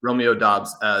Romeo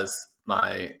Doubs as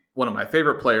one of my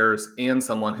favorite players and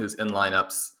someone who's in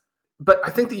lineups. But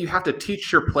I think that you have to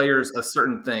teach your players a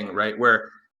certain thing, right? Where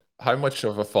how much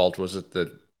of a fault was it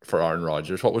for Aaron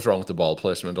Rodgers? What was wrong with the ball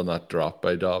placement on that drop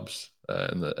by Doubs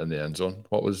in the end zone?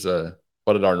 What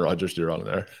did Aaron Rodgers do wrong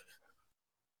there?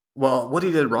 Well, what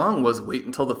he did wrong was wait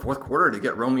until the fourth quarter to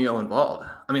get Romeo involved.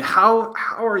 I mean, how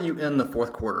are you in the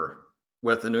fourth quarter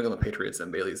with the New England Patriots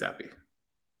and Bailey Zappi?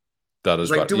 That is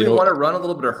like, do we want to run a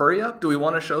little bit of hurry up? Do we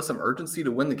want to show some urgency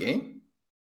to win the game?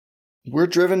 We're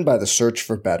driven by the search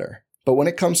for better. But when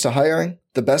it comes to hiring,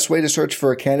 the best way to search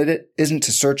for a candidate isn't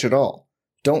to search at all.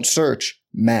 Don't search,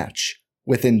 match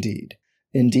with Indeed.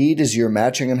 Indeed is your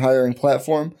matching and hiring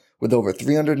platform with over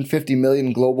 350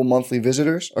 million global monthly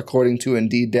visitors, according to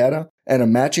Indeed data, and a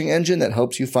matching engine that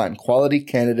helps you find quality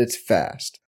candidates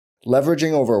fast.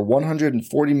 Leveraging over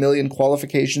 140 million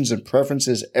qualifications and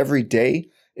preferences every day,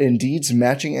 Indeed's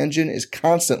matching engine is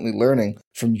constantly learning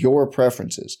from your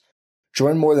preferences.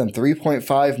 Join more than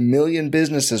 3.5 million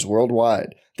businesses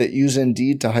worldwide that use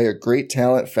Indeed to hire great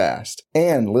talent fast.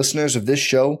 And listeners of this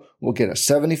show will get a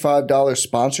 $75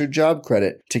 sponsored job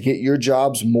credit to get your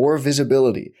jobs more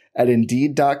visibility at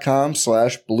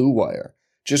Indeed.com/Blue Wire.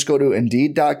 Just go to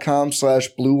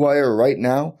Indeed.com/Blue Wire right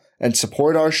now and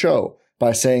support our show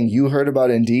by saying you heard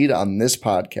about Indeed on this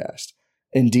podcast.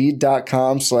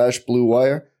 Indeed.com/Blue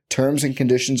Wire. Terms and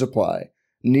conditions apply.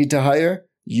 Need to hire?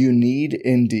 You need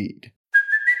Indeed.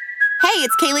 Hey,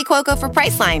 it's Kaylee Cuoco for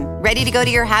Priceline. Ready to go to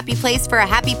your happy place for a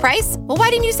happy price? Well, why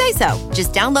didn't you say so?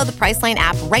 Just download the Priceline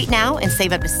app right now and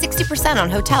save up to 60% on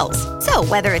hotels. So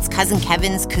whether it's Cousin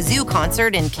Kevin's Kazoo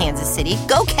Concert in Kansas City,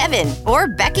 go Kevin, or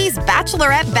Becky's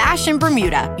Bachelorette Bash in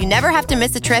Bermuda, you never have to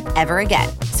miss a trip ever again.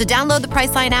 So download the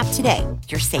Priceline app today.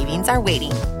 Your savings are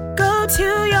waiting. Go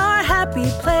to your happy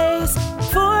place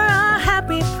for a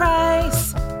happy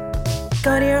price.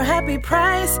 Go to your happy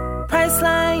price,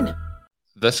 Priceline.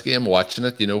 This game, watching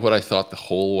it, what I thought the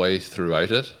whole way throughout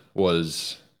it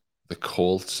was the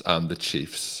Colts and the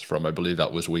Chiefs from, I believe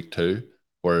that was week 2,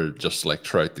 were just like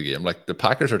throughout the game. Like the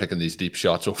Packers are taking these deep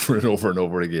shots over and over and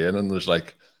over again. And there's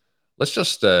like, let's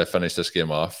just finish this game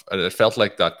off. And it felt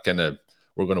like that kind of,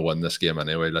 we're going to win this game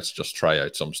anyway. Let's just try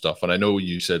out some stuff. And I know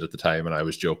you said at the time, and I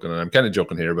was joking, and I'm kind of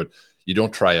joking here, but you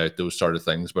don't try out those sort of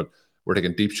things. But we're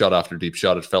taking deep shot after deep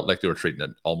shot. It felt like they were treating it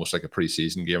almost like a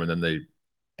preseason game. And then they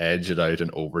edge it out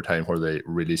in overtime where they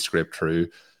really scraped through.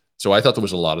 So I thought there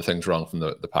was a lot of things wrong from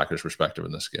the Packers' perspective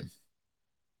in this game.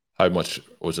 How much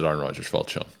was it Aaron Rodgers' fault,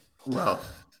 Sean? Well,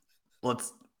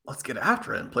 let's get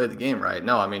after it and play the game right.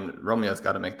 No, I mean Romeo's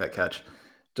got to make that catch.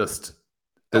 Just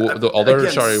the other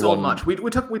again, sorry so one. Much. We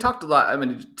talked a lot. I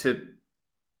mean, to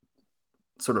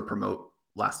sort of promote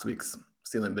last week's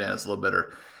Stealing Bananas a little bit,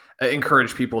 or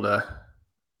encourage people to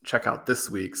check out this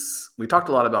week's. We talked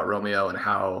a lot about Romeo and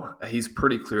how he's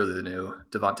pretty clearly the new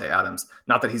Davante Adams.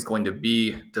 Not that he's going to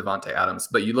be Davante Adams,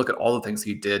 but you look at all the things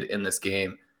he did in this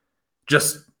game.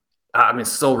 Just,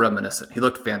 so reminiscent. He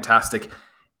looked fantastic.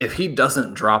 If he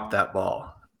doesn't drop that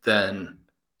ball, then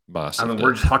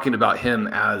we're talking about him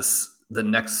as the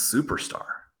next superstar,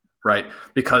 right?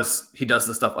 Because he does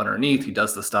the stuff underneath. He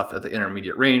does the stuff at the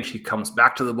intermediate range. He comes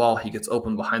back to the ball. He gets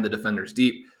open behind the defenders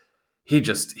deep. He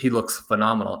looks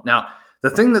phenomenal. Now,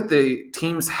 the thing that the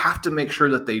teams have to make sure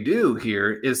that they do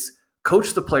here is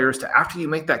coach the players to, after you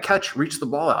make that catch, reach the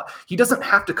ball out. He doesn't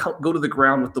have to go to the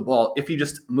ground with the ball if he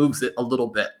just moves it a little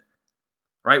bit,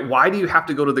 right? Why do you have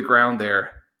to go to the ground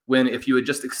there when if you had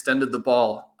just extended the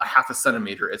ball a half a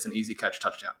centimeter, it's an easy catch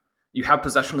touchdown? You have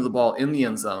possession of the ball in the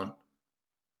end zone.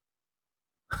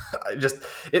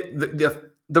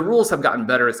 The rules have gotten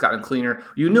better. It's gotten cleaner.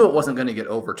 You knew it wasn't going to get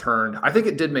overturned. I think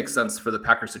it did make sense for the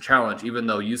Packers to challenge, even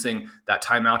though using that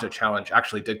timeout to challenge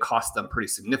actually did cost them pretty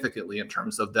significantly in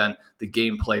terms of then the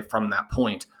gameplay from that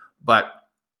point. But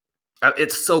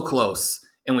it's so close,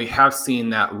 and we have seen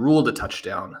that ruled a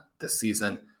touchdown this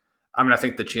season. I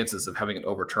think the chances of having it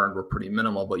overturned were pretty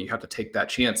minimal, but you have to take that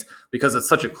chance because it's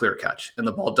such a clear catch. And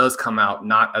the ball does come out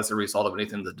not as a result of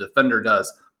anything the defender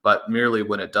does, but merely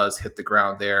when it does hit the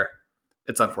ground there.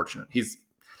 It's unfortunate.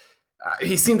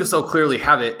 he seemed to so clearly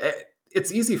have it.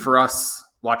 It's easy for us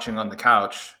watching on the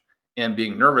couch and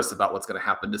being nervous about what's going to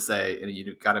happen to say, and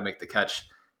you got to make the catch.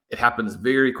 It happens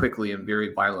very quickly and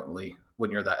very violently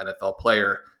when you're that NFL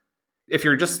player. If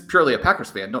you're just purely a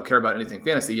Packers fan, don't care about anything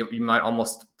fantasy, you might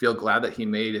almost feel glad that he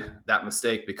made that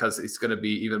mistake because he's going to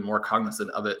be even more cognizant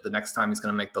of it the next time he's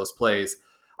going to make those plays.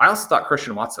 I also thought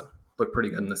Christian Watson looked pretty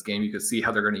good in this game. You could see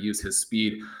how they're going to use his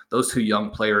speed. Those two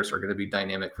young players are going to be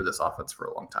dynamic for this offense for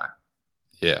a long time.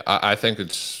 Yeah, I think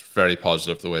it's very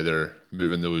positive the way they're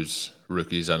moving those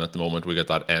rookies in at the moment. We get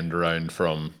that end around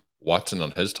from Watson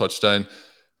on his touchdown.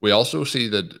 We also see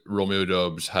that Romeo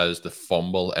Doubs has the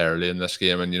fumble early in this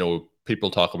game. And,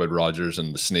 people talk about Rodgers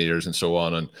and the sneers and so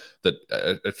on. And that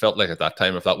it felt like at that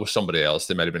time, if that was somebody else,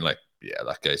 they might have been like, yeah,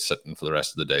 that guy's sitting for the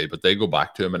rest of the day. But they go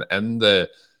back to him. And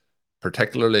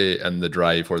particularly in the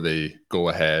drive where they go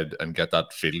ahead and get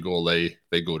that field goal, they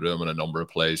go to him in a number of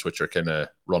plays, which are kind of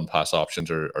run pass options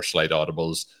or slight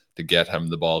audibles to get him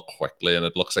the ball quickly. And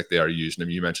it looks like they are using him.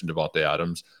 You mentioned Davante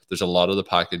Adams. There's a lot of the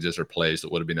packages or plays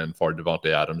that would have been in for Davante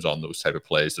Adams on those type of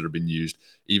plays that have been used.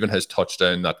 Even his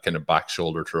touchdown, that kind of back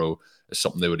shoulder throw, is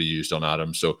something they would have used on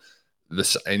Adams. So the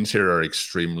signs here are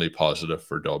extremely positive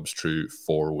for Doubs through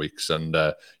 4 weeks. And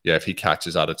if he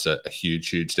catches that, it's a huge,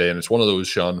 huge day. And it's one of those,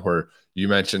 Sean, where you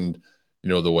mentioned,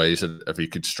 the ways that if he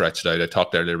could stretch it out. I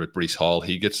talked earlier about Breece Hall.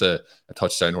 He gets a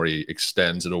touchdown where he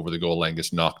extends it over the goal line,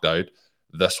 gets knocked out.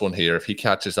 This one here, if he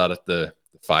catches that at the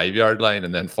 5-yard line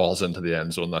and then falls into the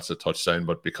end zone, that's a touchdown.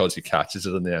 But because he catches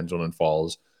it in the end zone and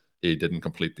falls, he didn't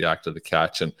complete the act of the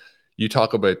catch. And you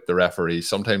talk about the referee.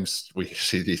 Sometimes we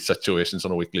see these situations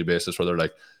on a weekly basis where they're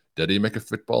like, did he make a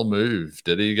football move?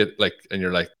 Did he get and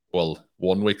you're like, well,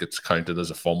 1 week it's counted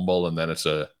as a fumble and then it's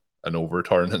an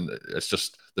overturn. And it's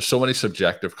just, there's so many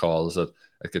subjective calls that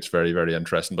it gets very, very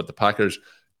interesting. But the Packers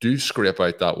do scrape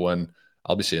out that win.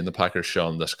 I'll be seeing the Packers,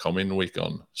 Sean, this coming week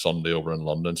on Sunday over in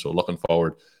London. So looking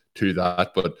forward to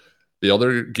that. But the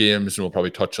other games, and we'll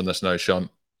probably touch on this now, Sean,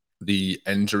 the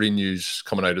injury news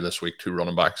coming out of this week, 2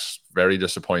 running backs, very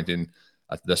disappointing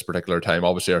at this particular time.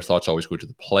 Obviously, our thoughts always go to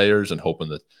the players and hoping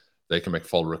that they can make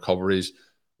full recoveries.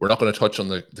 We're not going to touch on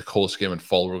the Colts game in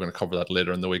full. We're going to cover that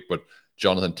later in the week. But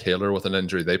Jonathan Taylor with an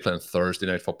injury, they play on Thursday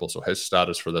Night Football. So his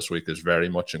status for this week is very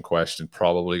much in question.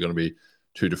 Probably going to be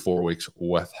 2 to 4 weeks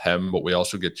with him. But we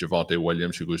also get Javonte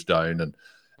Williams, who goes down. And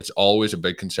it's always a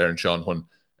big concern, Sean, when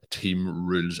a team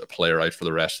rules a player out for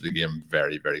the rest of the game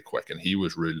very, very quick. And he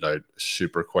was ruled out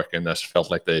super quick in this. Felt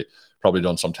like they probably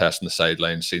done some tests on the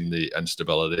sideline, seen the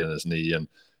instability in his knee and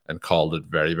called it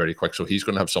very, very quick. So he's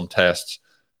going to have some tests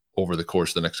over the course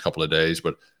of the next couple of days.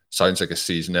 But sounds like a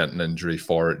season-ending injury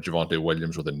for Javonte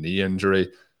Williams with a knee injury.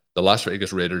 The Las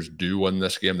Vegas Raiders do win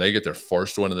this game. They get their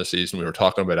first win of the season. We were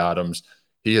talking about Adams.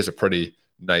 He has a pretty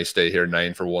nice day here,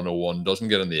 9 for 101. Doesn't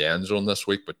get in the end zone this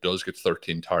week, but does get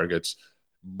 13 targets.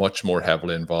 Much more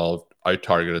heavily involved.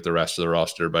 Out-targeted the rest of the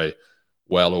roster by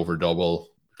well over double.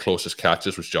 Closest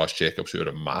catches was Josh Jacobs, who had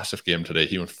a massive game today.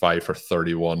 He went 5 for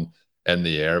 31 in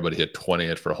the air, but he had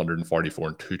 28 for 144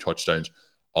 and 2 touchdowns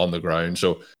on the ground.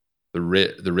 So the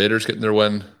Raiders getting their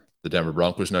win. The Denver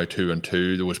Broncos now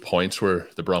 2-2. There was points where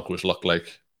the Broncos looked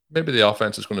like maybe the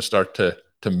offense is going to start to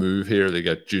move here. They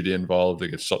get Judy involved, they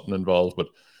get Sutton involved, but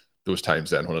those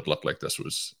times then when it looked like this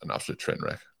was an absolute train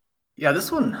wreck. Yeah,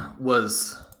 this one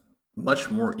was much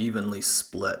more evenly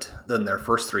split than their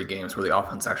first 3 games where the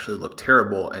offense actually looked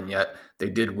terrible, and yet they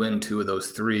did win 2 of those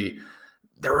 3.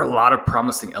 There were a lot of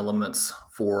promising elements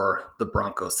for the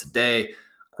Broncos today.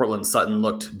 Courtland Sutton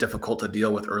looked difficult to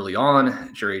deal with early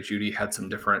on. Jerry Jeudy had some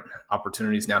different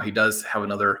opportunities. Now he does have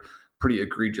another pretty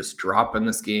egregious drop in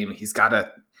this game. He's got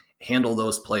to handle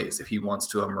those plays if he wants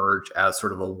to emerge as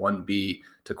sort of a 1B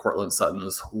to Courtland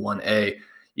Sutton's 1A.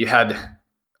 You had,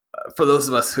 for those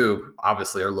of us who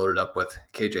obviously are loaded up with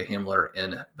KJ Hamler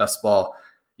in best ball,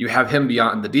 you have him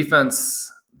beyond the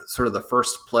defense, sort of the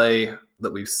first play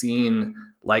that we've seen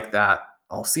like that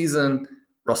all season.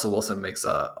 Russell Wilson makes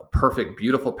a perfect,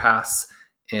 beautiful pass,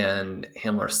 and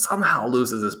Hamler somehow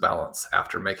loses his balance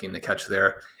after making the catch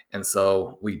there. And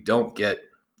so we don't get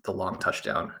the long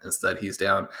touchdown. Instead, he's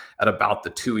down at about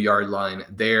the 2-yard line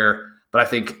there. But I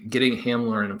think getting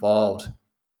Hamler involved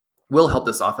will help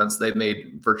this offense. They've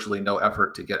made virtually no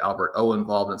effort to get Albert O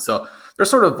involved. And so they're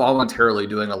sort of voluntarily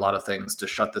doing a lot of things to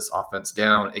shut this offense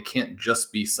down. It can't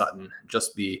just be Sutton,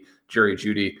 just be Jerry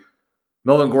Jeudy.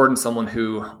 Melvin Gordon, someone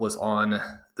who was on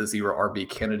the 0 RB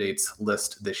candidates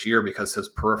list this year because his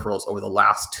peripherals over the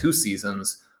last 2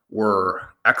 seasons were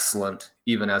excellent,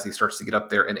 even as he starts to get up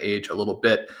there in age a little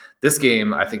bit. This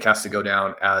game, I think, has to go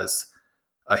down as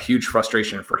a huge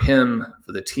frustration for him,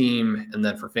 for the team, and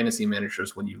then for fantasy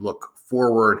managers when you look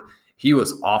forward. He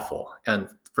was awful. And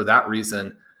for that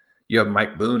reason, you have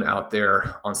Mike Boone out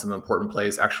there on some important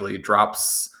plays, actually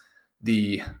drops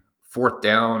the 4th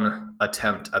down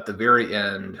attempt at the very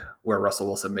end where Russell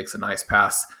Wilson makes a nice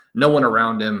pass. No one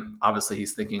around him. Obviously,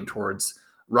 he's thinking towards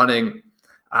running.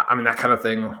 I mean, that kind of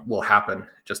thing will happen,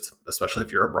 just especially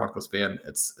if you're a Broncos fan.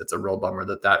 It's a real bummer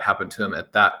that happened to him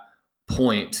at that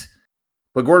point.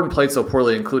 But Gordon played so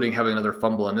poorly, including having another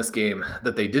fumble in this game,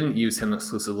 that they didn't use him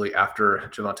exclusively after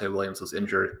Javonte Williams was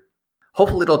injured.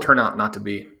 Hopefully it'll turn out not to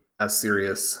be as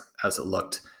serious as it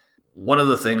looked. One of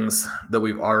the things that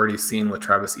we've already seen with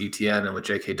Travis Etienne and with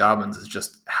J.K. Dobbins is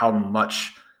just how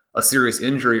much a serious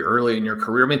injury early in your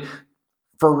career. I mean,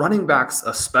 for running backs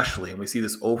especially, and we see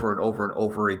this over and over and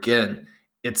over again,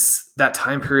 it's that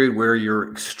time period where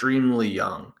you're extremely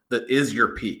young. That is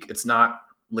your peak. It's not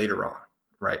later on,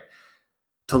 right?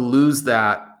 To lose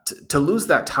that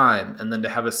time and then to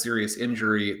have a serious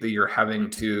injury that you're having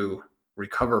to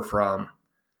recover from.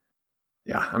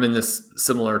 Yeah, I mean, this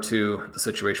similar to the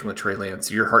situation with Trey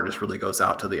Lance. Your heart just really goes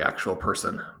out to the actual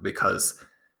person, because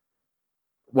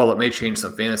while it may change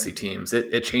some fantasy teams,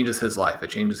 it changes his life. It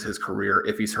changes his career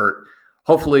if he's hurt.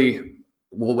 Hopefully,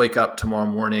 we'll wake up tomorrow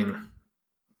morning,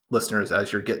 listeners,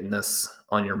 as you're getting this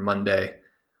on your Monday,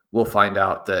 we'll find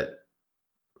out that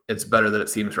it's better than it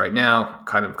seems right now.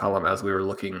 Kind of column as we were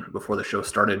looking before the show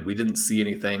started, we didn't see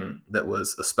anything that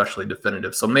was especially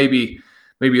definitive. So maybe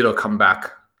it'll come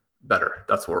back better.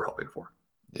 That's what we're hoping for.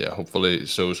 Yeah, hopefully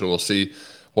so. So we'll see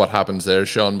what happens there,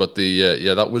 Sean. But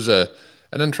that was an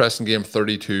interesting game,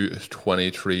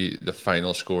 32-23, the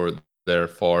final score there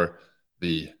for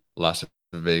the Las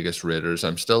Vegas Raiders.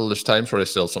 There's times where I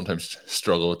still sometimes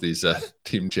struggle with these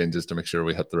team changes to make sure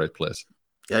we hit the right place.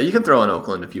 Yeah, you can throw in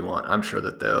Oakland if you want. I'm sure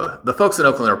that the folks in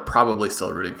Oakland are probably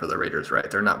still rooting for the Raiders, right?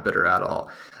 They're not bitter at all.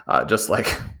 Just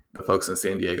like the folks in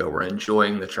San Diego were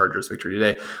enjoying the Chargers victory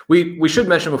today. We should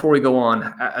mention before we go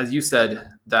on, as you said,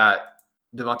 that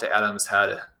Davante Adams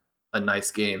had a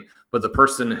nice game, but the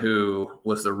person who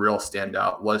was the real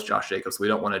standout was Josh Jacobs. We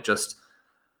don't want to just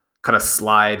kind of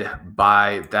slide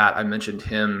by that. I mentioned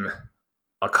him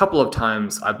a couple of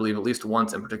times, I believe at least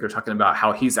once in particular, talking about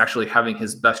how he's actually having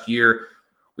his best year.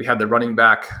 We had the running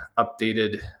back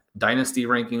updated dynasty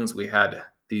rankings. We had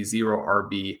the Zero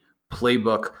RB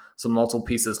playbook, some multiple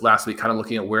pieces last week, kind of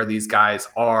looking at where these guys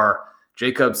are.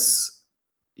 Jacobs,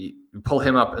 you pull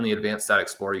him up in the advanced stat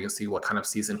explorer, you can see what kind of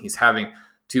season he's having.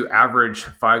 To average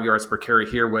 5 yards per carry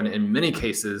here, when in many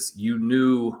cases you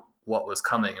knew what was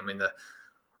coming. I mean, the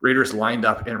Raiders lined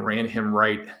up and ran him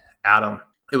right at him.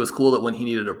 It was cool that when he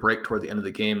needed a break toward the end of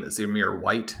the game, Zamir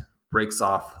White breaks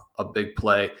off a big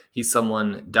play. He's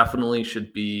someone definitely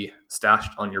should be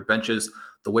stashed on your benches.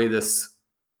 The way this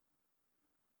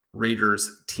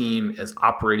Raiders team is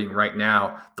operating right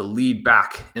now, the lead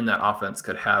back in that offense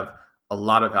could have a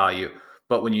lot of value.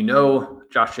 But when you know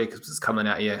Josh Jacobs is coming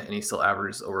at you and he still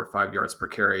averages over 5 yards per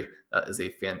carry, that is a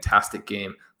fantastic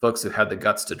game. Folks who had the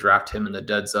guts to draft him in the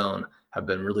dead zone have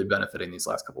been really benefiting these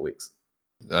last couple of weeks.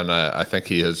 And I think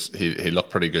he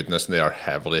looked pretty good in this, and they are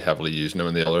heavily using him.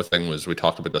 And the other thing was, we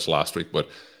talked about this last week, but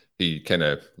he kind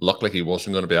of looked like he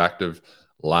wasn't going to be active.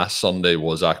 Last Sunday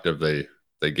was active.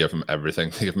 They give him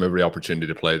everything. They give him every opportunity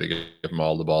to play. They give him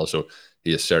all the ball. So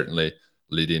he is certainly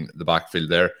leading the backfield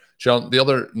there. Sean, the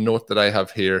other note that I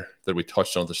have here that we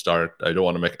touched on at the start, I don't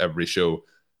want to make every show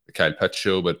the Kyle Pitts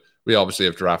show, but we obviously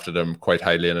have drafted him quite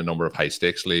highly in a number of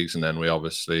high-stakes leagues, and then we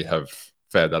obviously have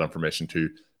fed that information to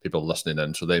people listening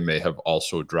in, so they may have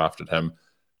also drafted him.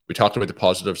 We talked about the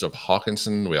positives of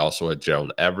Hawkinson. We also had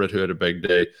Gerald Everett, who had a big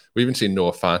day. We even seen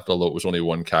Noah Fant, although it was only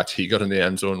one catch he got in the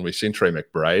end zone. We've seen Trey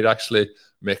McBride actually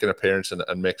make an appearance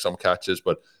and make some catches,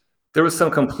 but there was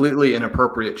some completely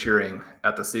inappropriate cheering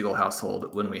at the Siegel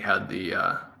household when we had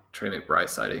the Trey McBride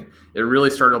sighting. It really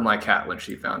startled my cat when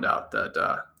she found out that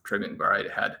Trey McBride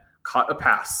had caught a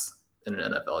pass in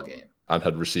an NFL game. And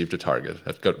had received a target.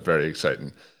 It got very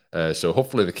exciting. So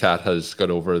hopefully the cat has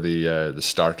got over the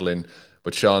startling.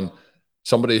 But Sean,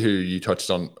 somebody who you touched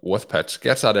on with Pitts,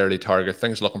 gets that early target.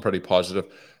 Things looking pretty positive.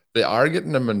 They are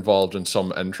getting him involved in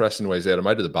some interesting ways. They had him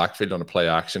out of the backfield on a play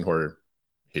action where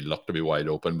he looked to be wide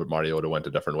open, but Mariota went a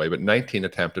different way. But 19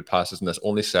 attempted passes, and there's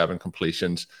only 7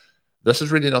 completions. This is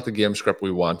really not the game script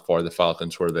we want for the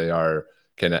Falcons, where they are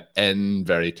kind of in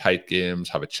very tight games,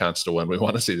 have a chance to win. We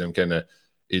want to see them kind of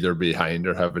either behind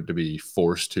or have it to be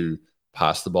forced to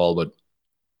pass the ball. But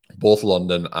both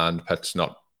London and Pitts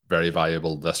not very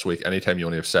valuable this week. Anytime you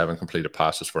only have 7 completed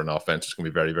passes for an offense, it's going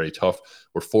to be very, very tough.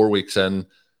 We're 4 weeks in.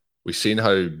 we've seen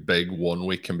how big 1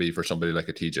 week can be for somebody like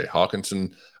a TJ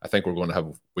Hawkinson. I think we're going to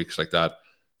have weeks like that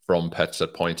from Pitts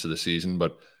at points of the season.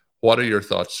 But what are your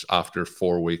thoughts after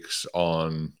 4 weeks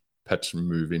on Pitts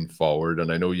moving forward?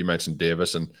 And I know you mentioned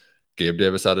Davis and Gabe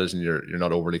Davis, that is, and you're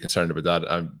not overly concerned about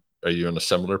that. Are you on a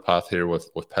similar path here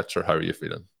with Pitts, or how are you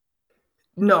feeling?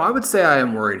 No, I would say I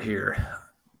am worried here.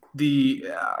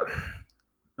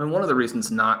 And one of the reasons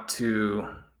not to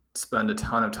spend a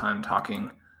ton of time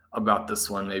talking about this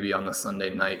one, maybe on the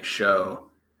Sunday night show,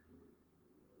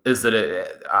 is that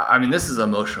this is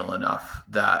emotional enough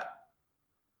that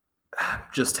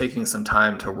just taking some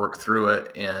time to work through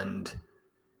it and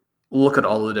look at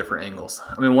all the different angles.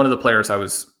 I mean, one of the players I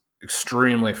was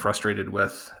extremely frustrated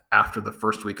with after the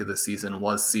first week of the season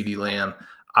was CeeDee Lamb.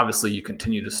 Obviously, you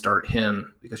continue to start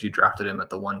him because you drafted him at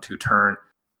the 1-2 turn.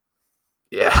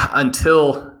 Yeah,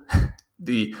 until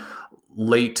the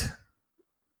late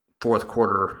fourth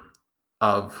quarter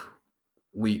of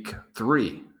week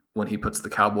 3, when he puts the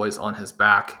Cowboys on his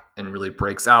back and really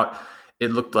breaks out,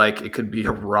 it looked like it could be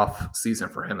a rough season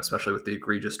for him, especially with the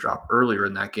egregious drop earlier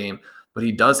in that game. But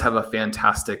he does have a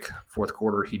fantastic fourth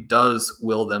quarter. He does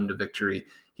will them to victory.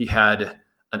 He had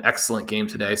an excellent game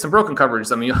today. Some broken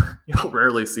coverage. I mean, you'll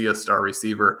rarely see a star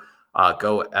receiver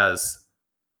go as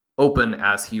open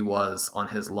as he was on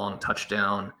his long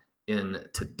touchdown in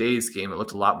today's game. It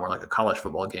looked a lot more like a college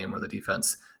football game where the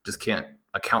defense just can't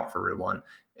account for everyone,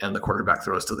 and the quarterback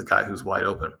throws to the guy who's wide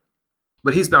open.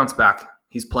 But he's bounced back.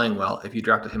 He's playing well. If you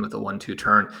drafted him at the 1-2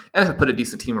 turn and have put a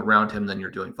decent team around him, then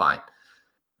you're doing fine.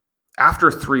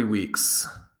 After 3 weeks,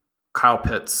 Kyle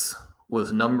Pitts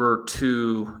was number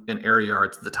 2 in air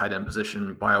yards at the tight end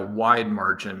position by a wide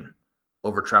margin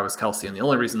over Travis Kelce. And the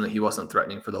only reason that he wasn't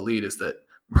threatening for the lead is that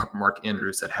Mark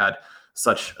Andrews had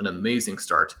such an amazing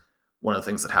start. One of the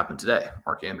things that happened today,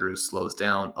 Mark Andrews slows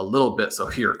down a little bit. So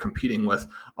here, competing with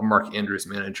a Mark Andrews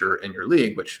manager in your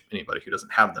league, which anybody who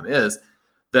doesn't have them is,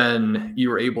 then you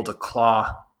were able to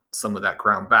claw some of that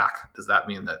ground back. Does that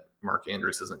mean that Mark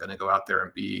Andrews isn't going to go out there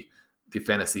and be the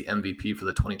fantasy MVP for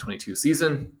the 2022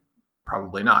 season?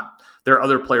 Probably not. There are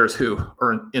other players who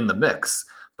are in the mix,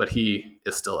 but he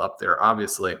is still up there,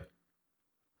 obviously.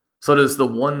 So does the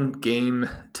one game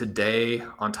today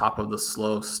on top of the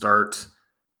slow start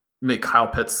make Kyle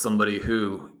Pitts somebody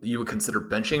who you would consider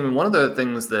benching? I mean, one of the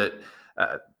things that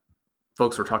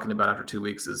folks were talking about after 2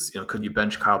 weeks is, could you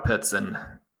bench Kyle Pitts? And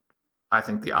I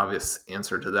think the obvious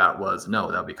answer to that was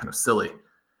no, that would be kind of silly.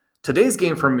 Today's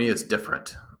game for me is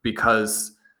different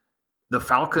because the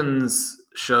Falcons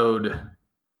showed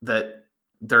that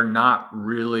they're not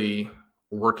really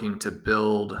working to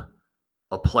build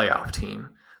a playoff team.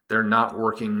 They're not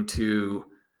working to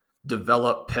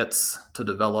develop Pitts, to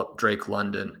develop Drake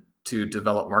London, to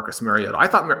develop Marcus Mariota. I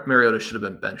thought Mariota should have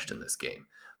been benched in this game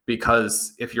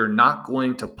because if you're not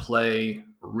going to play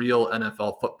real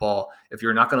NFL football, if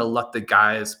you're not going to let the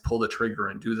guys pull the trigger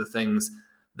and do the things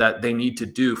that they need to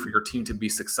do for your team to be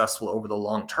successful over the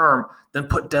long term, then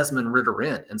put Desmond Ridder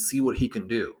in and see what he can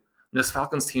do. And this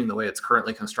Falcons team, the way it's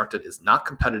currently constructed, is not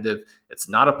competitive. It's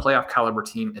not a playoff caliber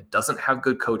team. It doesn't have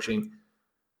good coaching.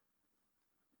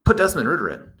 Put Desmond Ridder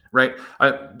in, right?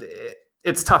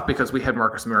 It's tough because we had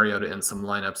Marcus Mariota in some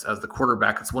lineups as the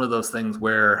quarterback. It's one of those things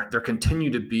where there continue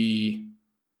to be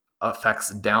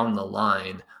effects down the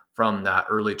line from that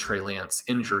early Trey Lance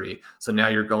injury. So now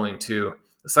you're going to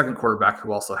the second quarterback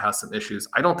who also has some issues.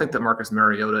 I don't think that Marcus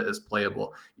Mariota is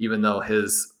playable, even though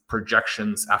his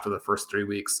projections after the first 3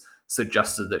 weeks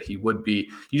suggested that he would be.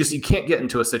 You can't get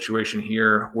into a situation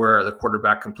here where the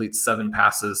quarterback completes 7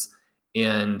 passes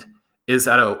and is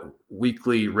at a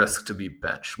weekly risk to be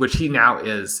benched, which he now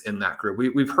is in that group.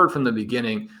 We've heard from the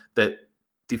beginning that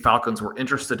the Falcons were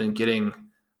interested in getting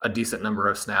a decent number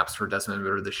of snaps for Desmond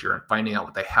Ridder this year and finding out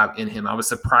what they have in him. I was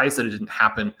surprised that it didn't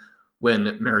happen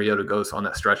when Mariota goes on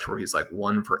that stretch where he's like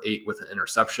 1 for 8 with an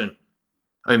interception.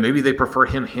 I mean, maybe they prefer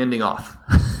him handing off.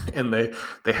 And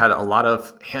they had a lot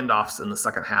of handoffs in the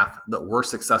second half that were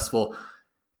successful.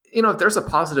 If there's a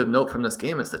positive note from this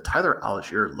game, is that Tyler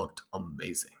Algier looked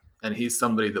amazing. And he's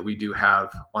somebody that we do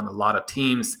have on a lot of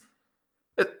teams.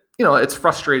 It's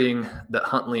frustrating that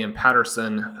Huntley and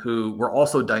Patterson, who were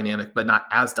also dynamic, but not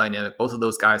as dynamic, both of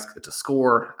those guys get to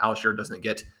score. Algier doesn't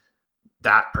get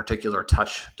that particular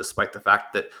touch, despite the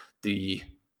fact that the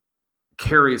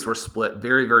carries were split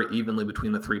very, very evenly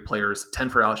between the 3 players, 10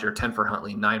 for Algier, 10 for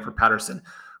Huntley, 9 for Patterson,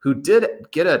 who did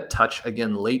get a touch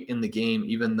again late in the game,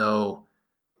 even though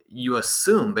you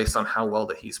assume based on how well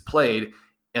that he's played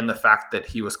and the fact that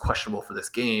he was questionable for this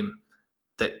game,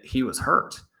 that he was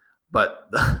hurt.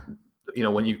 But,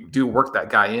 when you do work that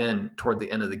guy in toward the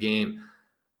end of the game,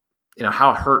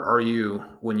 how hurt are you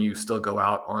when you still go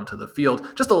out onto the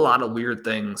field? Just a lot of weird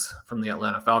things from the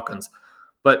Atlanta Falcons.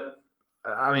 But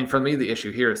I mean, for me, the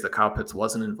issue here is that Kyle Pitts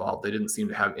wasn't involved. They didn't seem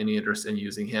to have any interest in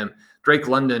using him. Drake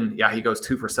London, yeah, he goes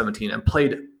 2 for 17 and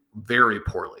played very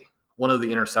poorly. One of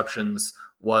the interceptions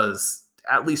was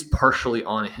at least partially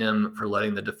on him for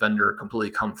letting the defender completely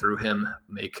come through him,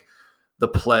 make the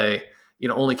play.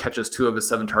 Only catches 2 of his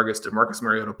 7 targets. Did Marcus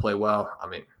Mariota play well? I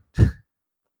mean,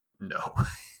 no,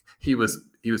 he was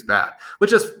bad,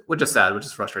 which is sad, which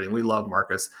is frustrating. We love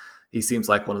Marcus. He seems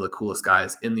like one of the coolest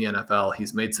guys in the NFL.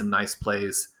 He's made some nice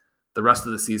plays the rest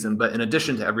of the season, but in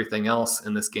addition to everything else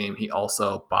in this game, he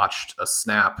also botched a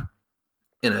snap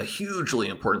in a hugely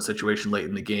important situation late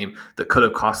in the game that could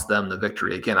have cost them the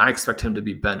victory. Again, I expect him to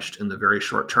be benched in the very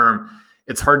short term.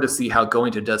 It's hard to see how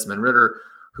going to Desmond Ridder,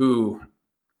 who,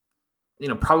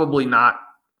 probably not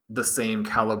the same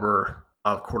caliber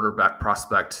of quarterback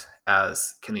prospect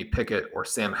as Kenny Pickett or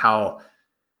Sam Howell,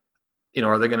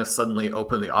 are they going to suddenly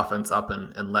open the offense up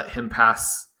and let him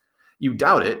pass? You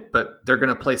doubt it, but they're going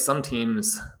to play some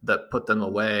teams that put them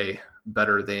away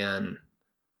better than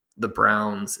the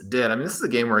Browns did. I mean, this is a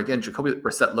game where, again, Jacoby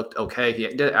Brissett looked okay. He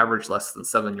did average less than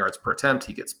 7 yards per attempt.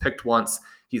 He gets picked once.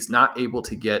 He's not able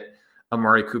to get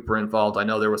Amari Cooper involved. I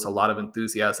know there was a lot of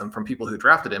enthusiasm from people who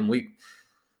drafted him.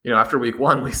 After week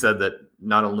 1, we said that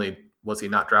not only was he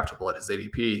not draftable at his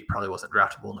ADP, he probably wasn't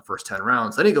draftable in the first 10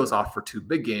 rounds. Then he goes off for 2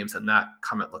 big games, and that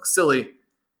comment looks silly.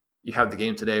 You have the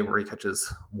game today where he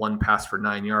catches 1 pass for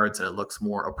 9 yards, and it looks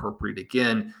more appropriate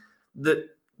again. The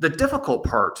difficult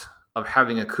part of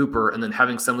having a Cooper and then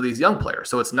having some of these young players.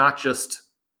 So it's not just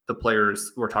the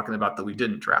players we're talking about that we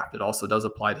didn't draft. It also does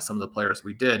apply to some of the players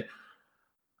we did.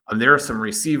 There are some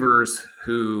receivers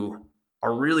who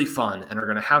are really fun and are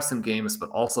going to have some games, but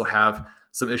also have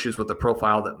some issues with the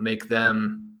profile that make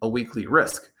them a weekly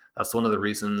risk. That's one of the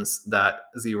reasons that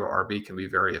zero RB can be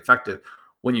very effective.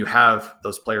 When you have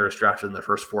those players drafted in the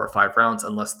first 4 or 5 rounds,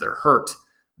 unless they're hurt,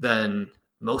 then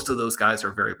most of those guys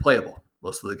are very playable.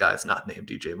 Most of the guys not named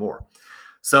DJ Moore.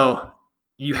 So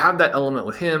you have that element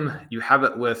with him. You have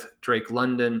it with Drake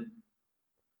London.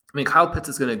 I mean, Kyle Pitts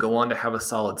is going to go on to have a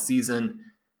solid season.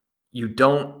 You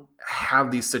don't have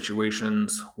these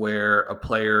situations where a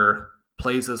player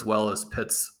plays as well as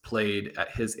Pitts played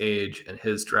at his age and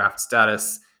his draft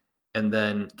status and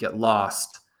then get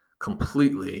lost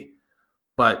completely.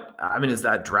 But I mean, is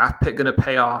that draft pick going to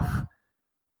pay off?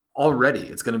 Already,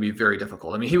 it's going to be very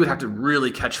difficult. I mean, he would have to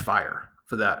really catch fire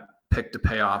for that pick to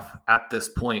pay off at this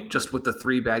point, just with the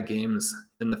 3 bad games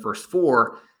in the first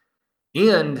 4.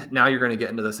 And now you're going to get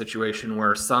into the situation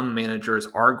where some managers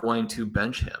are going to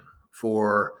bench him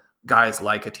for guys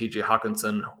like a TJ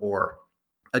Hawkinson or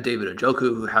a David Njoku,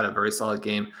 who had a very solid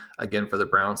game again for the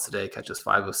Browns today, catches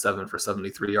 5 of 7 for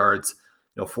 73 yards,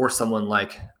 for someone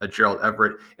like a Gerald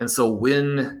Everett. And so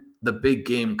when the big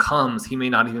game comes, he may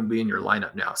not even be in your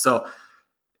lineup now. So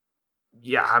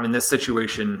yeah, I mean, this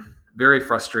situation, very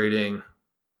frustrating.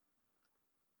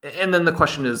 And then the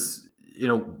question is,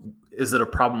 is it a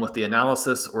problem with the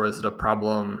analysis, or is it a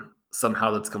problem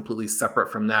somehow that's completely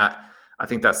separate from that? I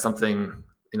think that's something,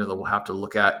 that we'll have to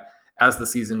look at as the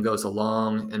season goes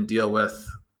along and deal with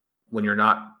when you're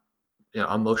not,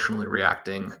 emotionally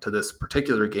reacting to this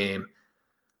particular game.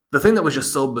 The thing that was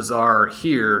just so bizarre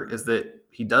here is that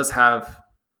he does have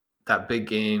that big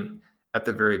game at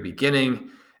the very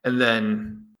beginning, and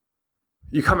then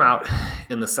you come out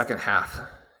in the second half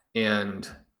and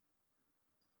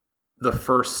the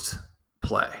first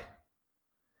play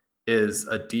is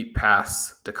a deep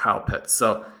pass to Kyle Pitts.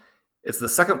 So it's the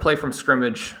second play from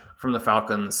scrimmage from the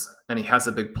Falcons, and he has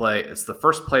a big play. It's the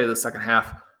first play of the second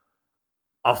half,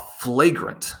 a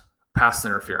flagrant pass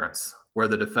interference where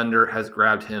the defender has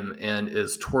grabbed him and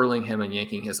is twirling him and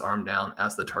yanking his arm down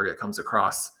as the target comes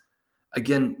across.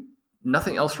 Again,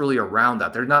 nothing else really around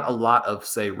that. There's not a lot of,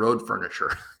 say, road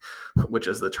furniture, which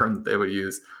is the term that they would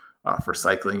use for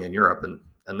cycling in Europe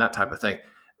and that type of thing.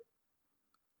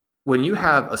 When you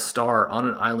have a star on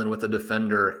an island with a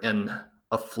defender and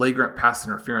a flagrant pass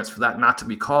interference for that not to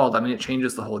be called, I mean, it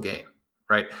changes the whole game,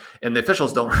 right? And the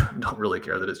officials don't really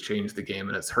care that it's changed the game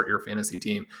and it's hurt your fantasy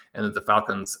team and that the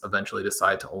Falcons eventually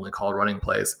decide to only call running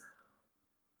plays.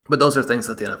 But those are things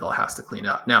that the NFL has to clean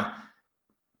up. Now,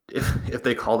 if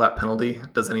they call that penalty,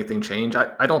 does anything change?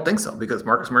 I don't think so, because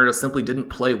Marcus Mariota simply didn't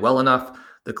play well enough.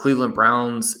 The Cleveland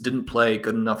Browns didn't play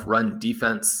good enough run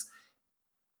defense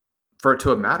for it to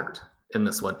have mattered in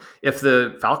this one. If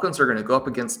the Falcons are going to go up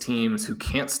against teams who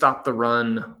can't stop the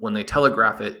run when they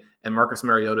telegraph it, and Marcus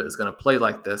Mariota is going to play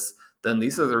like this, then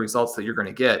these are the results that you're going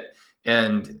to get.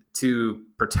 And to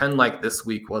pretend like this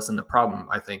week wasn't a problem,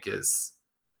 I think is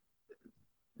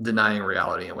denying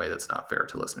reality in a way that's not fair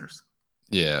to listeners.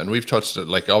 Yeah, and we've touched it.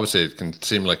 Like, obviously, it can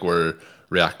seem like we're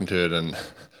reacting to it and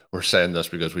we're saying this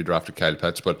because we drafted Kyle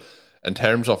Pitts, but in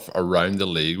terms of around the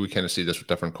league, we kind of see this with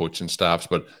different coaching staffs.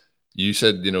 But you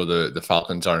said, the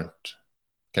Falcons aren't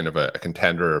kind of a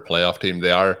contender or a playoff team.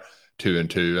 They are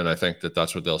 2-2, and I think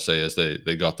that's what they'll say is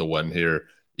they got the win here,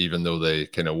 even though they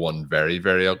kind of won very,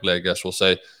 very ugly, I guess we'll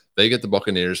say. They get the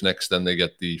Buccaneers next, then they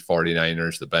get the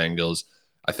 49ers, the Bengals.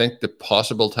 I think the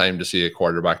possible time to see a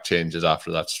quarterback change is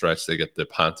after that stretch. They get the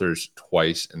Panthers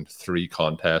twice in 3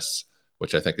 contests,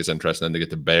 which I think is interesting. Then they get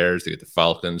the Bears, they get the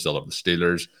Falcons, they'll have the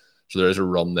Steelers. So there is a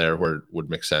run there where it would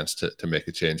make sense to make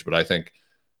a change. But I think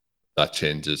that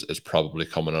change is probably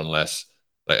coming unless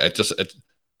it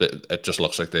just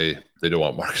looks like they don't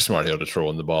want Marcus Mariota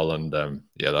throwing the ball. And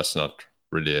that's not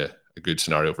really a good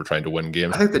scenario for trying to win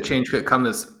games. I think the change could come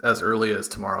as early as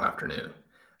tomorrow afternoon.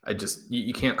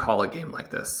 You can't call a game like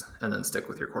this and then stick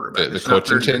with your quarterback. The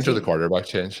coaching change or the quarterback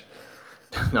change?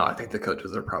 No, I think the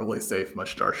coaches are probably safe,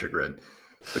 much to our chagrin.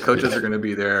 The coaches are going to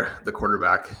be there. The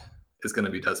quarterback is going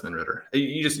to be Desmond Ridder.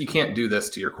 You can't do this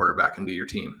to your quarterback and to your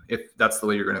team. If that's the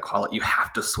way you're going to call it, you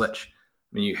have to switch.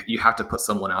 I mean, you have to put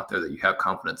someone out there that you have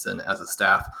confidence in as a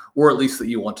staff, or at least that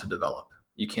you want to develop.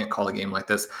 You can't call a game like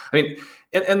this. I mean,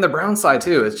 and the Brown side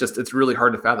too, it's really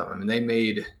hard to fathom. I mean, they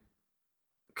made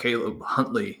Caleb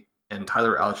Huntley and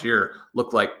Tyler Algier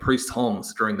look like Priest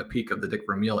Holmes during the peak of the Dick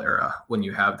Vermeil era, when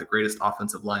you have the greatest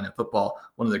offensive line in football,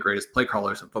 one of the greatest play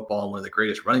callers in football, and one of the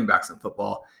greatest running backs in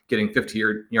football, getting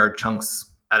 50-yard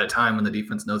chunks at a time when the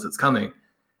defense knows it's coming.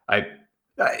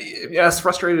 As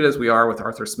frustrated as we are with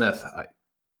Arthur Smith,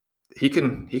 he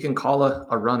can call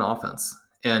a run offense.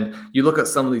 And you look at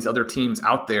some of these other teams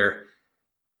out there,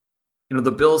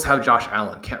 the Bills have Josh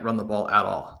Allen, can't run the ball at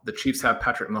all. The Chiefs have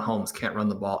Patrick Mahomes, can't run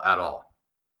the ball at all.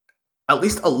 At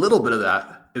least a little bit of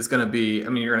that is going to be, you're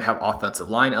going to have offensive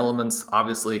line elements,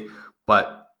 obviously,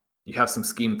 but you have some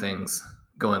scheme things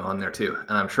going on there too.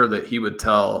 And I'm sure that he would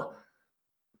tell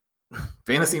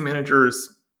fantasy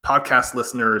managers, podcast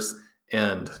listeners,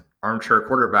 and armchair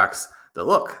quarterbacks that,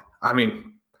 look, I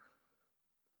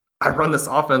run this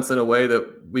offense in a way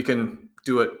that we can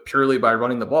do it purely by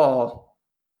running the ball.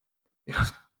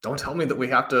 Don't tell me that we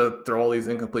have to throw all these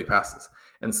incomplete passes.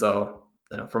 And so,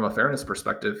 from a fairness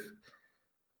perspective,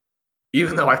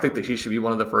 even though I think that he should be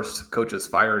one of the first coaches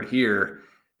fired here,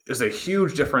 there's a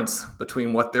huge difference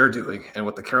between what they're doing and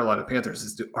what the Carolina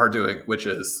Panthers are doing, which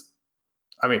is,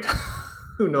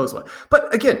 who knows what.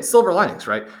 But again, silver linings,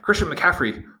 right? Christian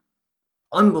McCaffrey,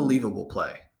 unbelievable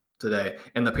play today.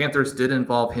 And the Panthers did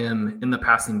involve him in the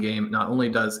passing game. Not only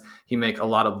does he make a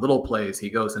lot of little plays, he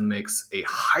goes and makes a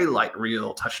highlight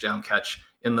reel touchdown catch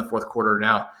in the fourth quarter.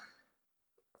 Now,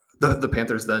 the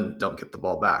Panthers then don't get the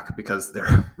ball back because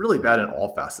they're really bad in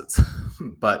all facets.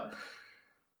 But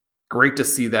great to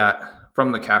see that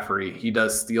from McCaffrey. He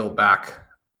does steal back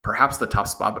perhaps the top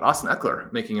spot, but Austin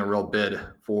Eckler making a real bid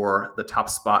for the top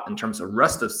spot in terms of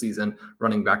rest of season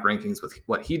running back rankings with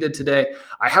what he did today.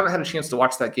 I haven't had a chance to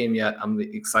watch that game yet. I'm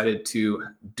excited to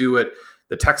do it.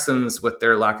 The Texans, with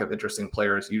their lack of interesting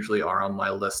players, usually are on my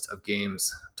list of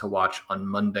games to watch on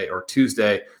Monday or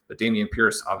Tuesday, but Dameon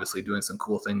Pierce obviously doing some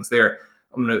cool things there.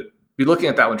 I'm going to be looking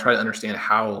at that one, try to understand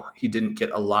how he didn't get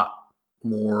a lot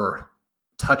more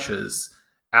touches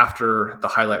after the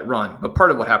highlight run. But part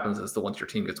of what happens is that once your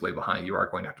team gets way behind, you are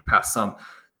going to have to pass some.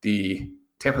 The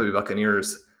Tampa Bay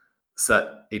Buccaneers set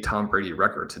a Tom Brady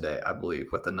record today, I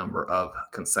believe, with the number of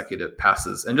consecutive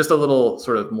passes. And just a little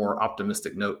sort of more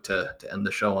optimistic note to end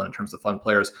the show on in terms of fun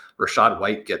players. Rachaad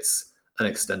White gets an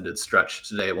extended stretch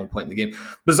today at one point in the game.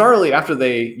 Bizarrely, after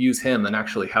they use him and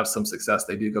actually have some success,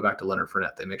 they do go back to Leonard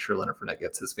Fournette. They make sure Leonard Fournette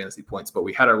gets his fantasy points. But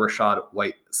we had a Rachaad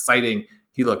White sighting.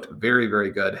 He looked very, very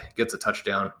good. Gets a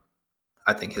touchdown.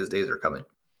 I think his days are coming.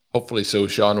 Hopefully so,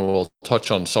 Sean. We'll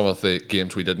touch on some of the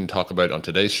games we didn't talk about on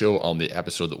today's show on the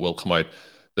episode that will come out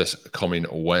this coming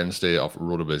Wednesday of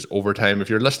RotoViz Overtime. If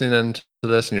you're listening in to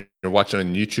this and you're watching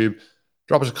on YouTube,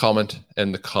 drop us a comment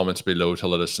in the comments below to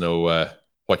let us know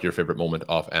what your favorite moment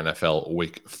of NFL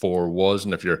Week 4 was.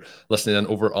 And if you're listening in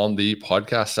over on the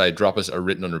podcast side, drop us a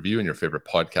written and review in your favorite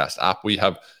podcast app. We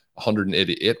have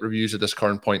 188 reviews at this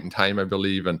current point in time, I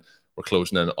believe, and we're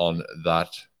closing in on that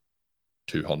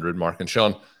 200 mark. And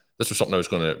Sean, this was something I was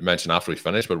going to mention after we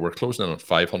finish, but we're closing in on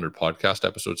 500 podcast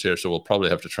episodes here, so we'll probably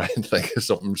have to try and think of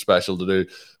something special to do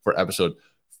for episode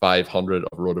 500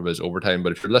 of RotoViz Overtime.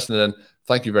 But if you're listening in,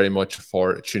 thank you very much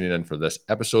for tuning in for this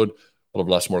episode. We'll have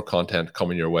lots more content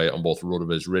coming your way on both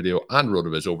RotoViz Radio and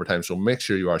RotoViz Overtime, so make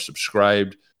sure you are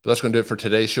subscribed. But that's going to do it for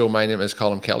today's show. My name is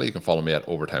Colin Kelly. You can follow me at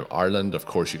Overtime Ireland. Of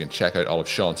course, you can check out all of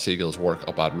Sean Siegel's work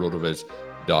up at RotoViz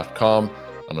rotoviz.com.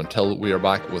 And until we are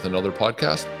back with another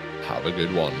podcast, have a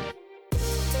good one.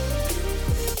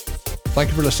 Thank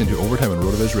you for listening to Overtime on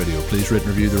RotoViz Radio. Please rate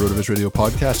and review the RotoViz Radio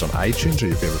podcast on iTunes or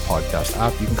your favorite podcast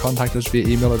app. You can contact us via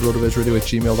email at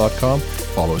rotovizradio@gmail.com.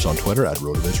 Follow us on Twitter at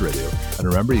RotoViz Radio. And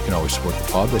remember, you can always support the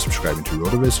pod by subscribing to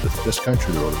RotoViz with a discount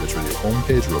through the RotoViz Radio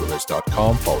homepage,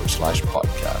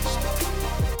 rotoviz.com/podcast.